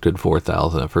Prisoner did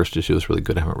 4,000. The first issue was really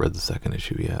good. I haven't read the second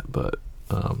issue yet, but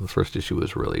the first issue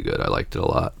was really good. I liked it a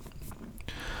lot.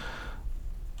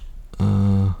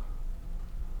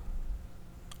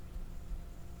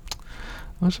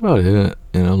 That's about it.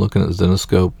 Looking at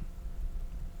Zenoscope,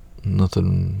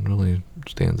 nothing really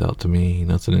stands out to me.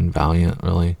 Nothing in Valiant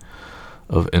really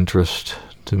of interest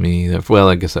to me. Well,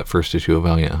 I guess that first issue of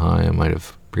Valiant High, I might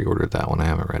have pre-ordered that one. I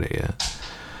haven't read it yet.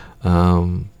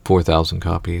 4,000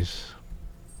 copies.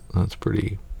 That's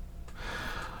pretty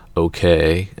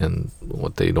okay, and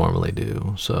what they normally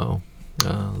do. So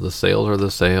the sales are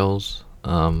the sales.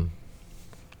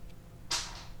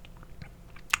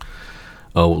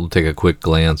 We'll take a quick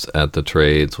glance at the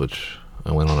trades, which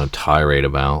I went on a tirade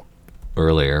about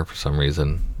earlier for some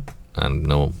reason. And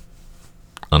no,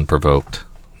 unprovoked.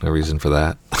 No reason for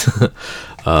that.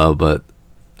 But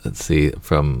let's see,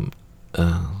 from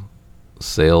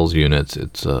sales units,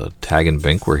 it's Tag and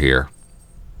Bink were here.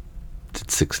 Did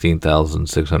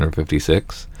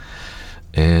 16,656.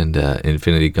 And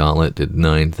Infinity Gauntlet did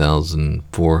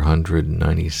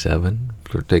 9,497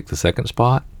 to take the second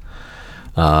spot.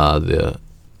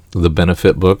 The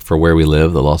benefit book for Where We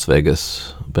Live, the Las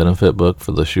Vegas benefit book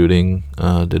for the shooting,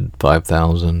 did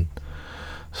 5,000.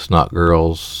 Snot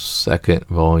Girls second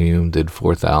volume did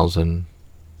 4,000.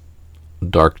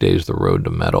 Dark Days: The Road to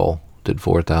Metal did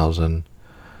 4,000.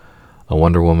 A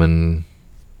Wonder Woman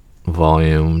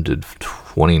volume did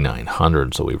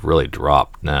 2,900, so we've really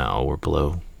dropped now. We're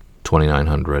below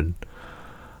 2,900.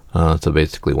 So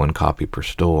basically one copy per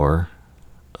store.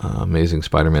 Amazing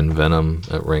Spider-Man Venom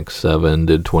at rank 7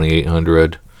 did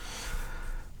 2,800.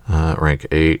 At rank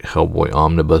 8, Hellboy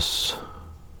Omnibus,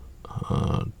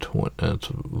 that's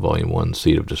volume 1,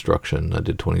 Seed of Destruction, that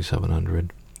did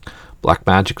 2,700. Black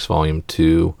Magic's Volume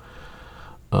 2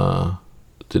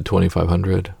 did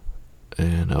 2,500,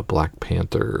 and Black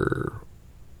Panther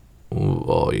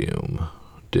Volume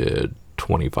did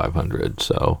 2,500.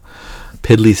 So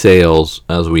piddly sales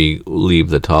as we leave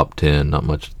the top 10. Not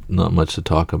much to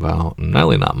talk about.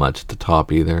 Not much at the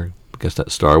top either. I guess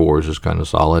that Star Wars is kind of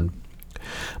solid,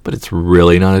 but it's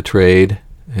really not a trade.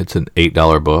 It's an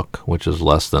 $8 book, which is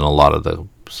less than a lot of the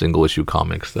single issue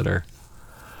comics that are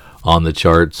on the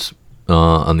charts,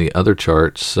 on the other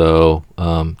charts. So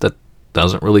that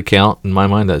doesn't really count in my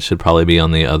mind. That should probably be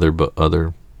on the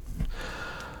other.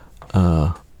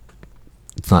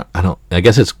 It's not. I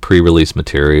guess it's pre-release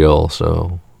material,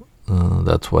 so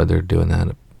that's why they're doing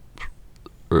that.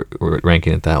 We're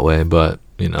ranking it that way, but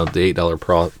the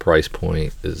 $8 price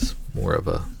point is more of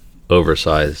a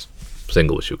oversized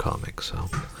single issue comic. So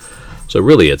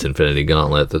really, it's Infinity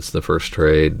Gauntlet. That's the first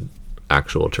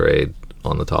actual trade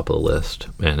on the top of the list,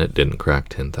 and it didn't crack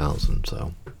 10,000.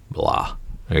 So blah.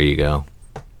 There you go.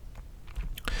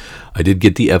 I did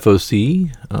get the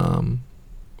FOC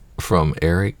from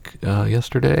Eric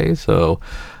yesterday, so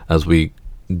as we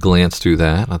glance through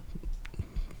that,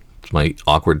 it's my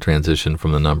awkward transition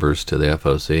from the numbers to the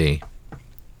FOC.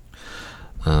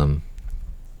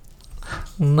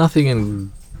 Nothing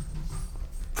in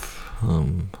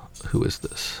who is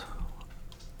this?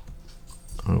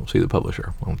 I don't see the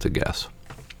publisher. I'll have to guess.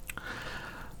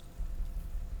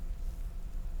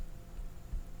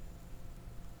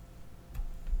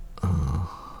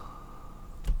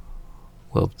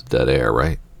 Love the Dead Air,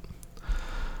 right?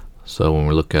 So when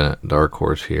we're looking at Dark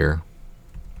Horse here,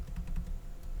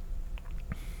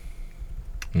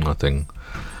 nothing.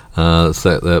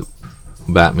 That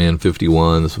Batman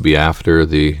 51. This will be after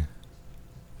the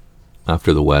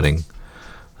wedding.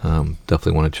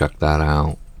 Definitely want to check that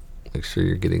out. Make sure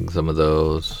you're getting some of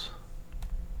those.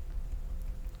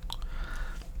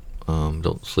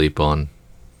 Don't sleep on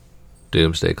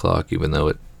Doomsday Clock, even though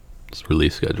its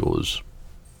release schedule is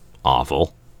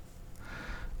awful.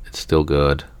 It's still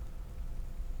good.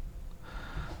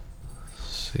 Let's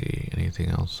see, anything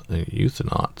else?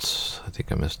 Euthanauts. I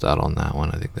think I missed out on that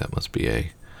one. I think that must be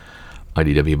a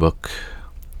IDW book.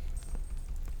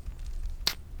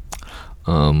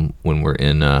 When we're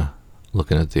in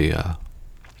looking at the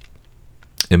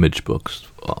image books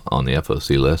on the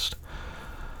FOC list,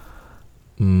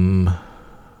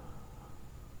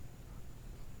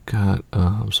 got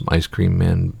some Ice Cream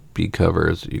Man B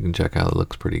covers that you can check out. It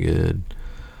looks pretty good.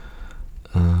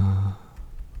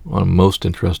 What I'm most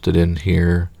interested in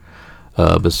here,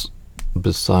 besides,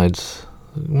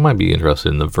 might be interested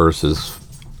in the Versus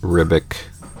Ribic,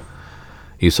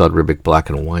 Esad Ribic Black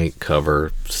and White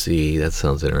cover C. That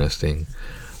sounds interesting.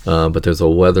 But there's a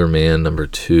Weatherman number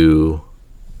 2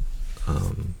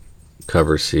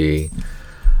 cover C.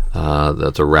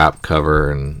 That's a wrap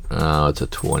cover, and it's a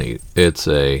 20. It's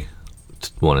a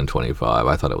 1 in 25.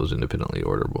 I thought it was independently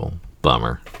orderable.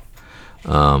 Bummer.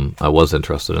 I was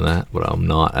interested in that, but I'm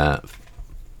not at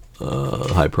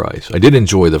high price. I did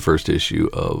enjoy the first issue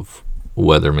of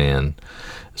Weatherman,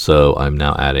 so I'm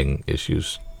now adding issue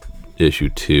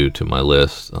 2 to my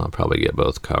list. I'll probably get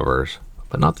both covers,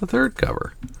 but not the third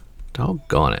cover.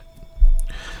 Doggone it.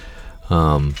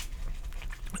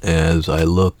 As I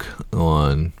look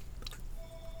on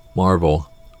Marvel,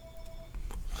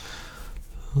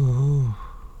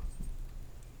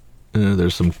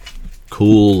 there's some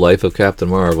cool Life of Captain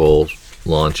Marvel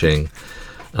launching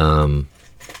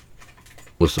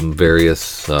with some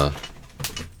various 1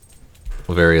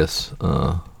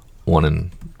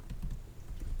 in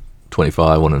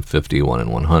 25, 1 in 50, 1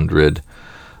 in 100,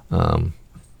 1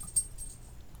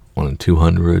 in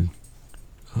 200,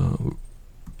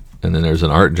 and then there's an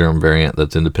Art Germ variant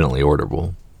that's independently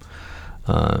orderable.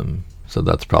 So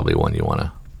that's probably one you want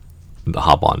to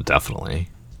hop on, definitely.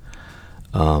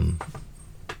 There's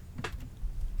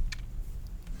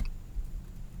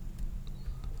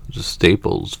a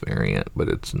Staples variant, but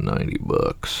it's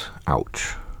 $90.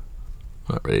 Ouch.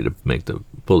 Not ready to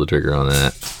pull the trigger on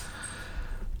that.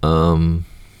 So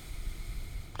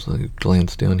I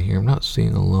glance down here. I'm not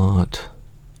seeing a lot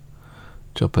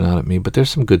jumping out at me, but there's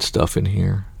some good stuff in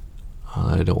here.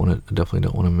 I definitely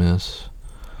don't want to miss.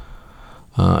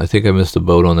 I think I missed the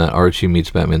boat on that Archie meets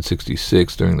Batman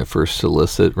 66 during the first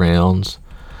solicit rounds.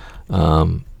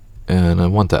 And I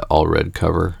want that all red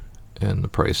cover, and the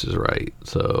price is right,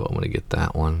 so I'm going to get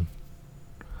that one.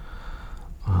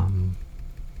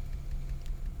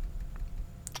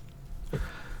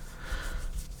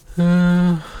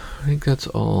 I think that's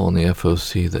all on the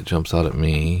FOC that jumps out at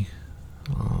me.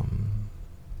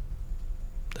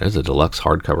 There's a deluxe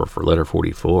hardcover for Letter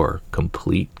 44,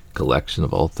 complete collection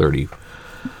of all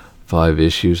 35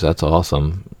 issues. That's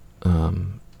awesome.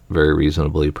 Very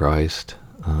reasonably priced.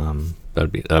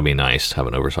 That'd be nice to have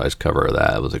an oversized cover of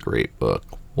that. It was a great book.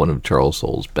 One of Charles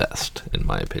Soule's best, in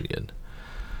my opinion.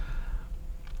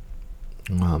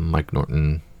 Mike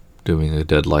Norton doing A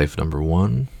Dead Life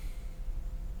 #1.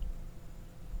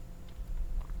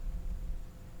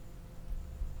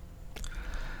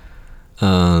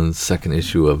 Second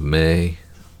issue of May,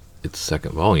 its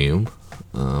second volume,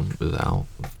 is out.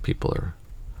 If people are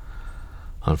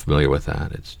unfamiliar with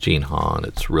that, it's Gene Hahn.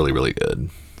 It's really, really good.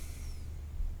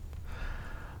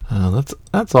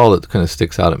 That's all that kind of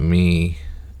sticks out at me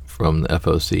from the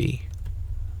FOC.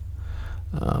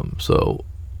 So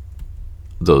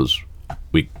those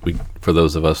we for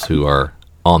those of us who are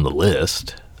on the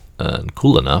list and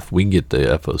cool enough, we get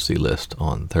the FOC list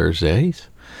on Thursdays.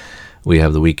 We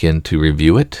have the weekend to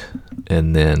review it,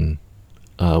 and then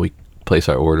we place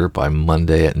our order by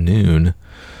Monday at noon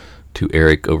to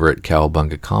Eric over at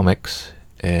Cowabunga Comics,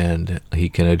 and he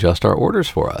can adjust our orders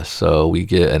for us. So we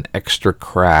get an extra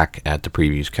crack at the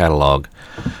previews catalog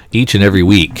each and every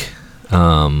week,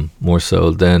 more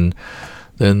so than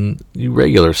you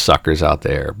regular suckers out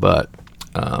there. But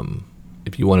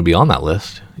if you want to be on that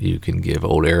list, you can give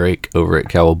old Eric over at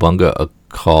Cowabunga a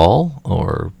call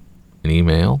or an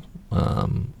email.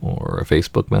 Or a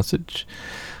Facebook message.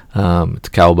 It's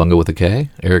Cowabunga with a K,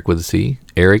 Eric with a C,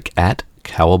 Eric at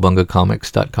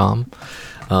cowabungacomics.com,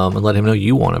 and let him know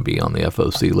you want to be on the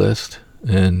FOC list,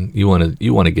 and you want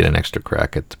to get an extra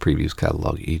crack at the previews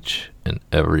catalog each and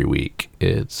every week.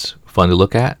 It's fun to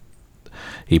look at.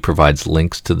 He provides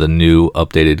links to the new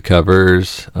updated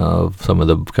covers of some of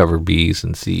the cover B's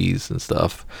and C's and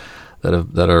stuff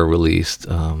that are released.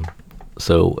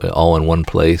 So all in one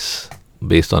place,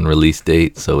 based on release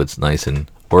date, so it's nice and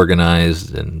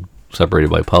organized and separated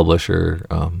by publisher.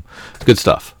 It's good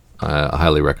stuff. I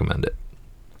highly recommend it.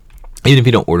 Even if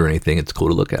you don't order anything, it's cool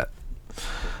to look at.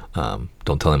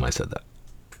 Don't tell him I said that.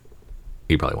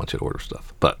 He probably wants you to order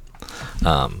stuff, but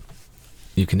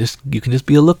you can just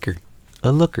be a looker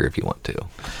if you want to.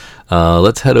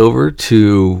 Let's head over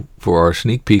for our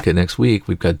sneak peek at next week.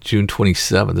 We've got June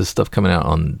 27th. This stuff coming out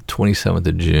on 27th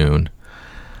of June.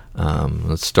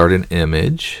 Let's start an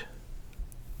Image.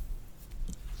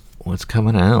 What's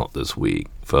coming out this week,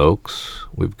 folks?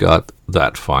 We've got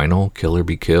That Final Killer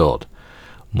Be Killed.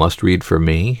 Must read for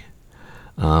me.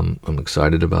 I'm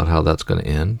excited about how that's going to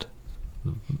end.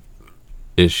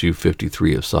 Issue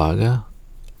 53 of Saga.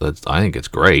 I think it's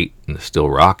great and it's still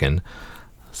rocking.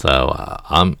 So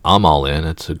I'm all in.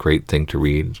 It's a great thing to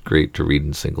read. It's great to read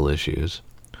in single issues.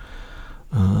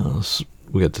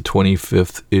 We got the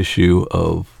 25th issue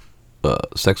of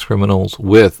Sex Criminals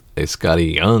with a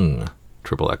Scotty Young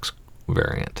XXX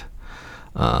variant.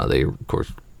 They of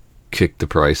course kicked the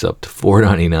price up to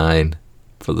 $4.99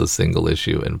 for the single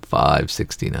issue and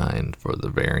 $5.69 for the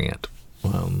variant.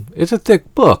 It's a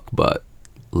thick book, but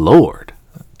Lord,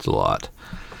 it's a lot.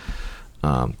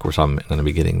 Of course, I'm going to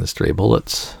be getting the Stray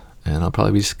Bullets, and I'll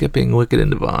probably be skipping Wicked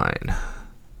and Divine.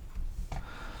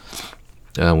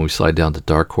 When we slide down to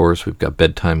Dark Horse, we've got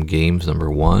Bedtime Games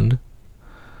 #1.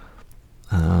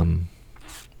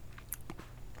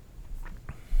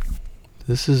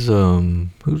 This is,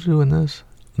 who's doing this?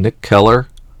 Nick Keller,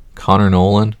 Connor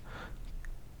Nolan,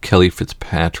 Kelly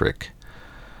Fitzpatrick.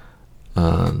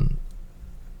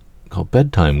 Called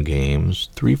Bedtime Games.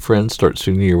 3 friends start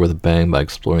senior year with a bang by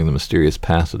exploring the mysterious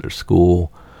past of their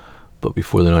school. But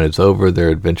before the night is over, their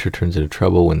adventure turns into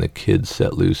trouble when the kids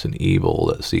set loose an evil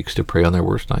that seeks to prey on their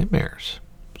worst nightmares.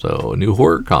 So, a new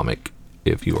horror comic,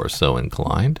 if you are so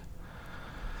inclined.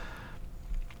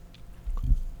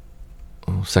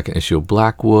 Second issue of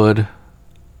Blackwood.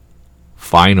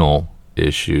 Final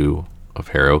issue of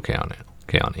Harrow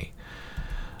County.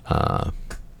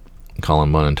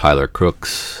 Colin Munn and Tyler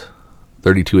Crooks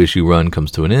 32-issue run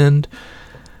comes to an end.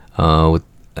 With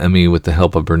Emmy, with the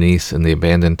help of Bernice and the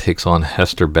Abandoned, takes on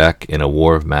Hester Beck in a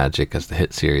war of magic as the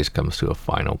hit series comes to a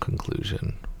final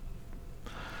conclusion.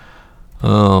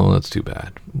 Oh, that's too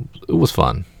bad. It was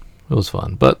fun.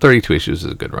 But 32 issues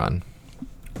is a good run.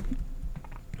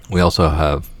 We also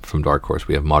have, from Dark Horse,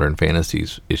 we have Modern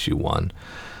Fantasies issue 1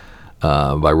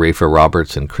 by Rafa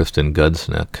Roberts and Kristen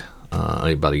Gudsnick,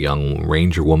 about a young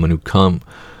ranger woman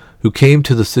who came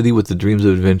to the city with the dreams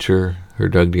of adventure. Her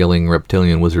drug-dealing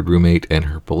reptilian wizard roommate and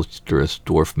her boisterous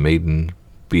dwarf maiden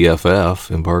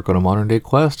BFF embark on a modern-day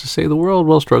quest to save the world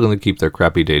while struggling to keep their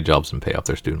crappy day jobs and pay off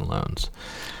their student loans.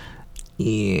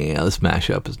 Yeah, this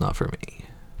mashup is not for me.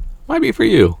 Might be for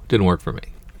you. Didn't work for me.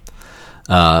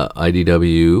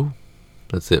 IDW,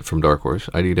 that's it from Dark Horse.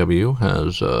 IDW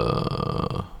has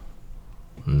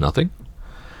nothing.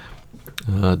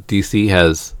 DC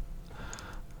has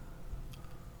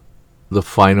the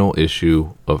final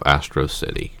issue of Astro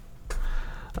City.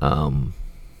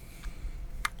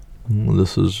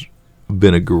 This has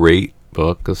been a great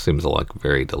book. This seems like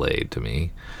very delayed to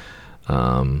me.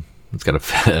 It's got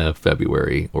a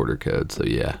February order code, so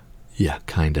yeah,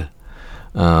 kinda.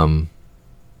 And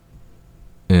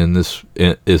this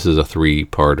is a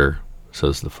 3-parter, so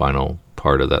it's the final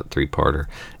part of that 3-parter.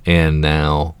 And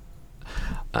now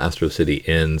Astro City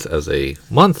ends as a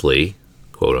monthly,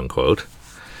 quote unquote,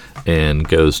 and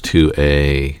goes to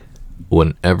a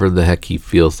whenever the heck he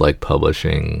feels like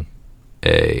publishing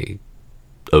a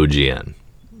OGN.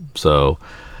 So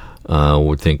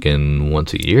we're thinking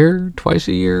once a year, twice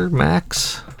a year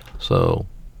max. So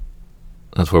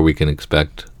that's where we can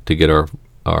expect to get our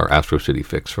Astro City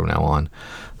fix from now on.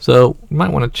 So you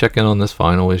might want to check in on this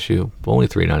final issue. Only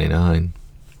 $3.99.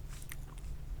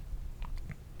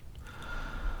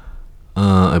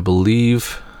 I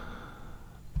believe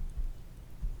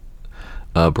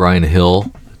Brian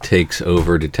Hill takes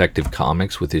over Detective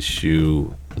Comics with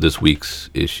this week's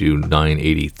issue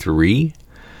 983.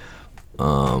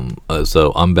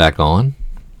 So I'm back on.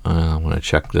 I'm going to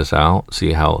check this out,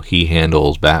 see how he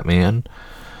handles Batman.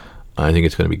 I think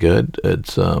it's going to be good.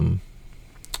 It's called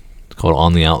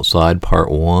On the Outside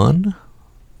Part 1.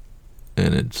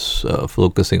 And it's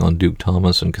focusing on Duke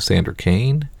Thomas and Cassandra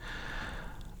Cain.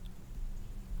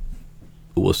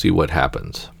 We'll see what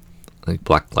happens. I think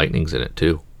Black Lightning's in it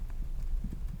too.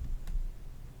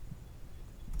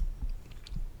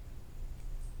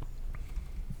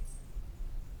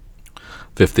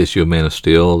 Fifth issue of Man of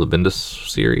Steel, the Bendis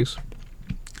series.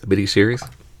 The Biddy series.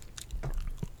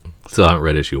 Still haven't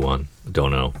read issue 1.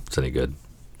 Don't know if it's any good.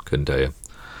 Couldn't tell you.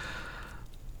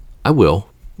 I will.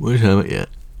 We haven't yet.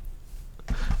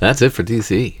 That's it for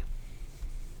DC.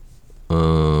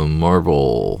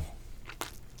 Marvel.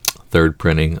 Third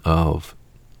printing of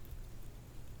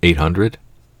 800.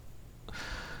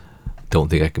 Don't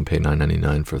think I can pay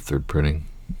 $9.99 for a third printing.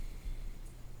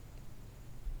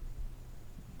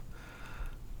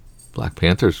 Black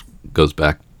Panthers goes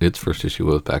back. Its first issue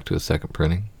goes back to a second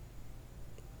printing.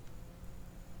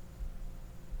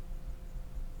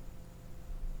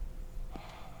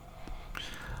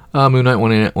 Moon Knight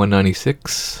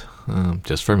 196,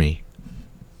 just for me.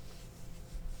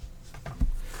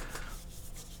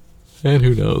 And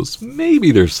who knows?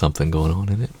 Maybe there's something going on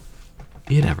in it.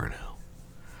 You never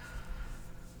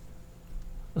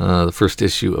know. The first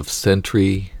issue of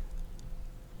Sentry.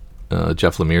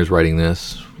 Jeff Lemire's writing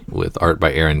this with art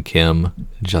by Aaron Kim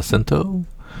Jacinto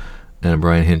and a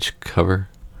Brian Hinch cover.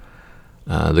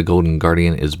 The Golden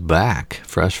Guardian is back,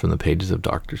 fresh from the pages of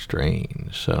Doctor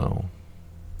Strange. So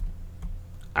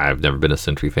I've never been a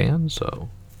Sentry fan, so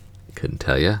couldn't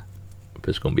tell you if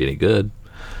it's going to be any good.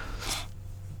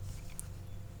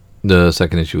 The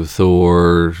second issue of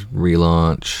Thor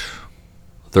relaunch.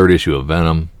 Third issue of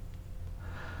Venom.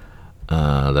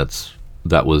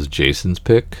 That was Jason's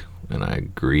pick, and I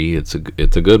agree. It's a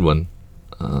good one.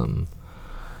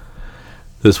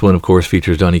 This one, of course,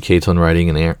 features Donny Cates on writing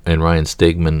and Ryan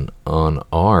Stegman on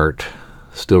art.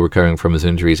 Still recovering from his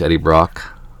injuries, Eddie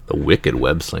Brock, the wicked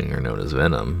web-slinger known as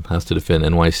Venom, has to defend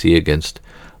NYC against the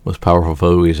most powerful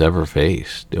foe he's ever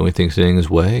faced. The only thing standing in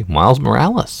his way, Miles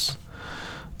Morales.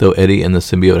 Though Eddie and the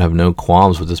symbiote have no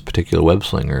qualms with this particular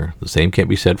web-slinger, the same can't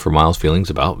be said for Miles' feelings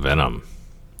about Venom.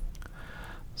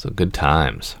 So good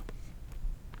times.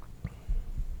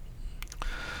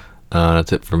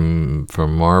 That's it from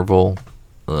Marvel.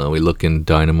 We look in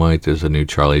Dynamite. There's a new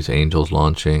Charlie's Angels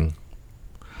launching.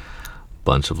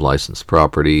 Bunch of licensed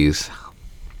properties.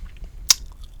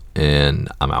 And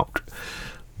I'm out.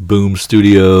 Boom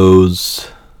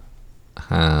Studios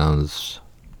has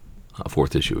a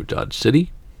 4th issue of Dodge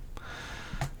City.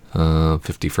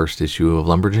 51st issue of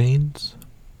Lumberjanes.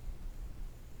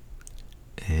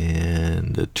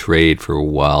 And a trade for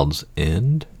Wild's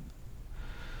End.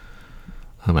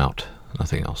 I'm out.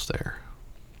 Nothing else there.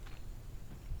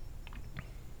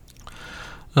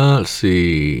 Let's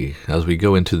see. As we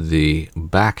go into the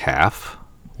back half,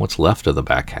 what's left of the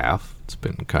back half, it's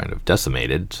been kind of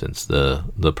decimated since the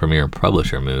Premier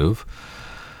Publisher move.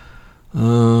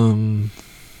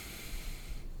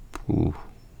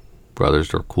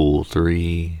 Brothers Are Cool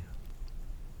 3.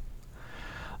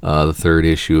 The 3rd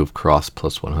issue of Cross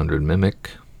Plus 100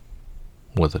 Mimic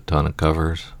with a ton of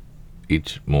covers,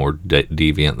 each more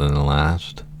deviant than the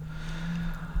last.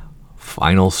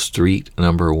 Final Street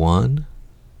 #1,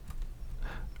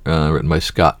 written by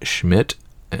Scott Schmidt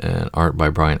and art by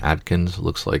Brian Atkins.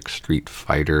 Looks like Street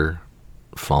Fighter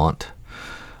font.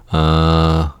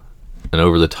 an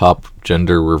over-the-top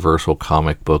gender reversal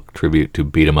comic book tribute to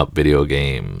beat-em-up video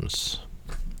games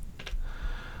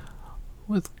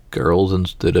with girls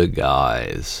instead of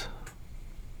guys.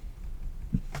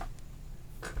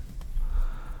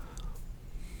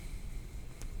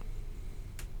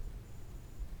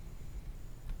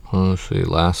 Let's see,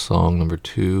 last song, number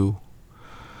 2.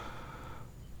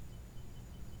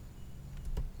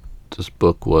 This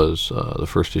book was, the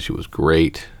first issue was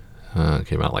great. It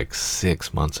came out like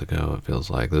 6 months ago, it feels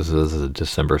like. This is a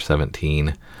December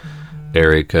 17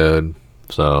 area code.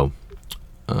 So,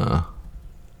 been out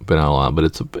a lot, but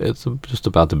it's just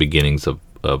about the beginnings of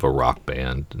a rock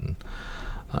band. And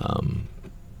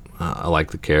I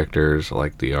like the characters, I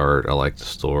like the art, I like the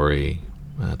story.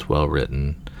 It's well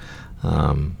written.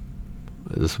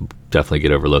 This will definitely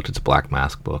get overlooked. It's a Black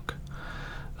Mask book.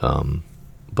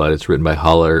 But it's written by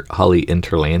Holly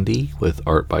Interlandi with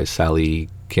art by Sally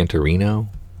Cantorino.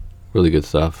 Really good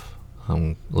stuff.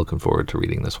 I'm looking forward to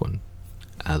reading this one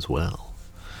as well.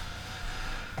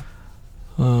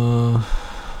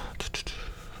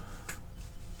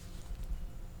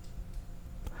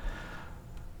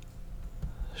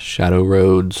 Shadow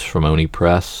Roads from Oni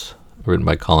Press, written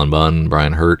by Colin Bunn,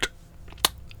 Brian Hurt.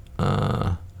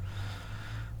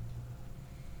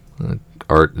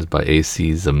 Art is by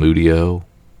A.C. Zamudio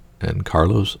and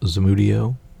Carlos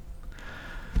Zamudio.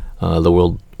 The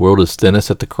world is thinnest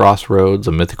at the crossroads,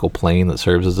 a mythical plane that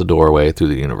serves as a doorway through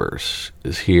the universe.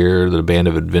 Is here that a band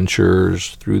of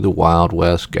adventurers through the Wild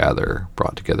West gather,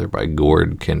 brought together by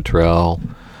Gord Cantrell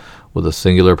with a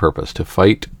singular purpose: to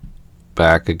fight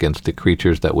back against the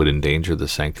creatures that would endanger the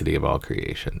sanctity of all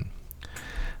creation.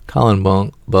 Colin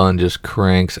Bunn just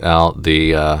cranks out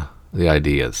the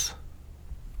ideas.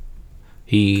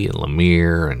 He and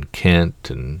Lemire and Kent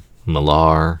and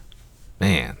Millar,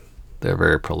 man, they're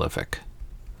very prolific.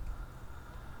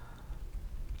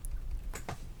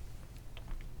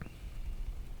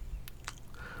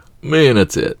 Man,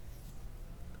 that's it.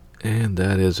 And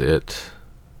that is it.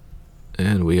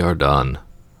 And we are done.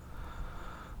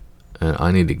 And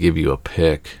I need to give you a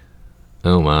pick.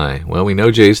 Oh my. Well, we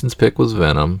know Jason's pick was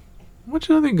Venom, which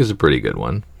I think is a pretty good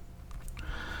one.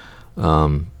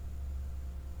 Man,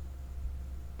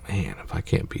 if I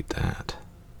can't beat that.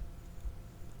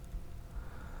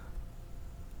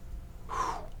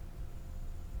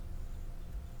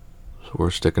 So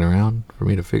we're sticking around for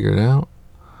me to figure it out?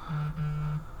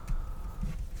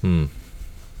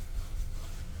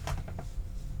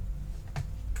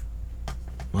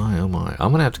 My, oh my.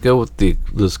 I'm going to have to go with the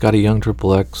Scotty Young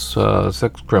XXX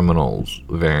Sex Criminals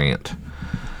variant.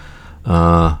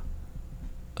 I'm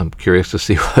curious to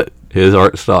see what his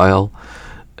art style,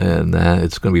 and that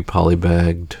it's going to be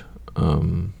polybagged.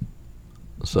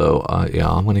 So yeah,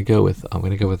 I'm going to go with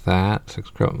that. Sex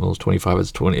Criminals 25.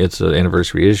 It's an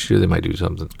anniversary issue. They might do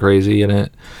something crazy in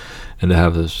it, and to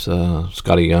have this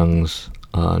Scotty Young's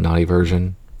naughty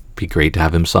version, be great to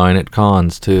have him sign at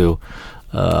cons too.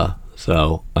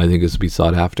 So I think this would be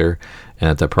sought after,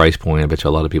 and at that price point, I bet you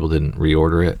a lot of people didn't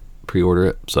pre-order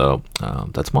it. So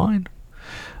that's mine.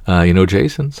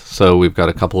 Jason's. So we've got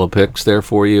a couple of picks there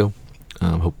for you.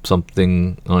 Hope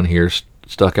something on here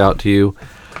stuck out to you,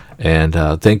 and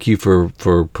thank you for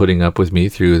putting up with me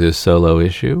through this solo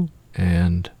issue.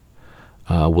 And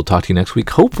we'll talk to you next week,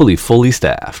 hopefully fully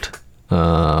staffed.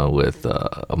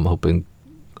 I'm hoping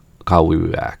Kyle will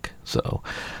be back. So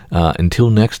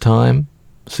until next time.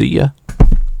 See ya.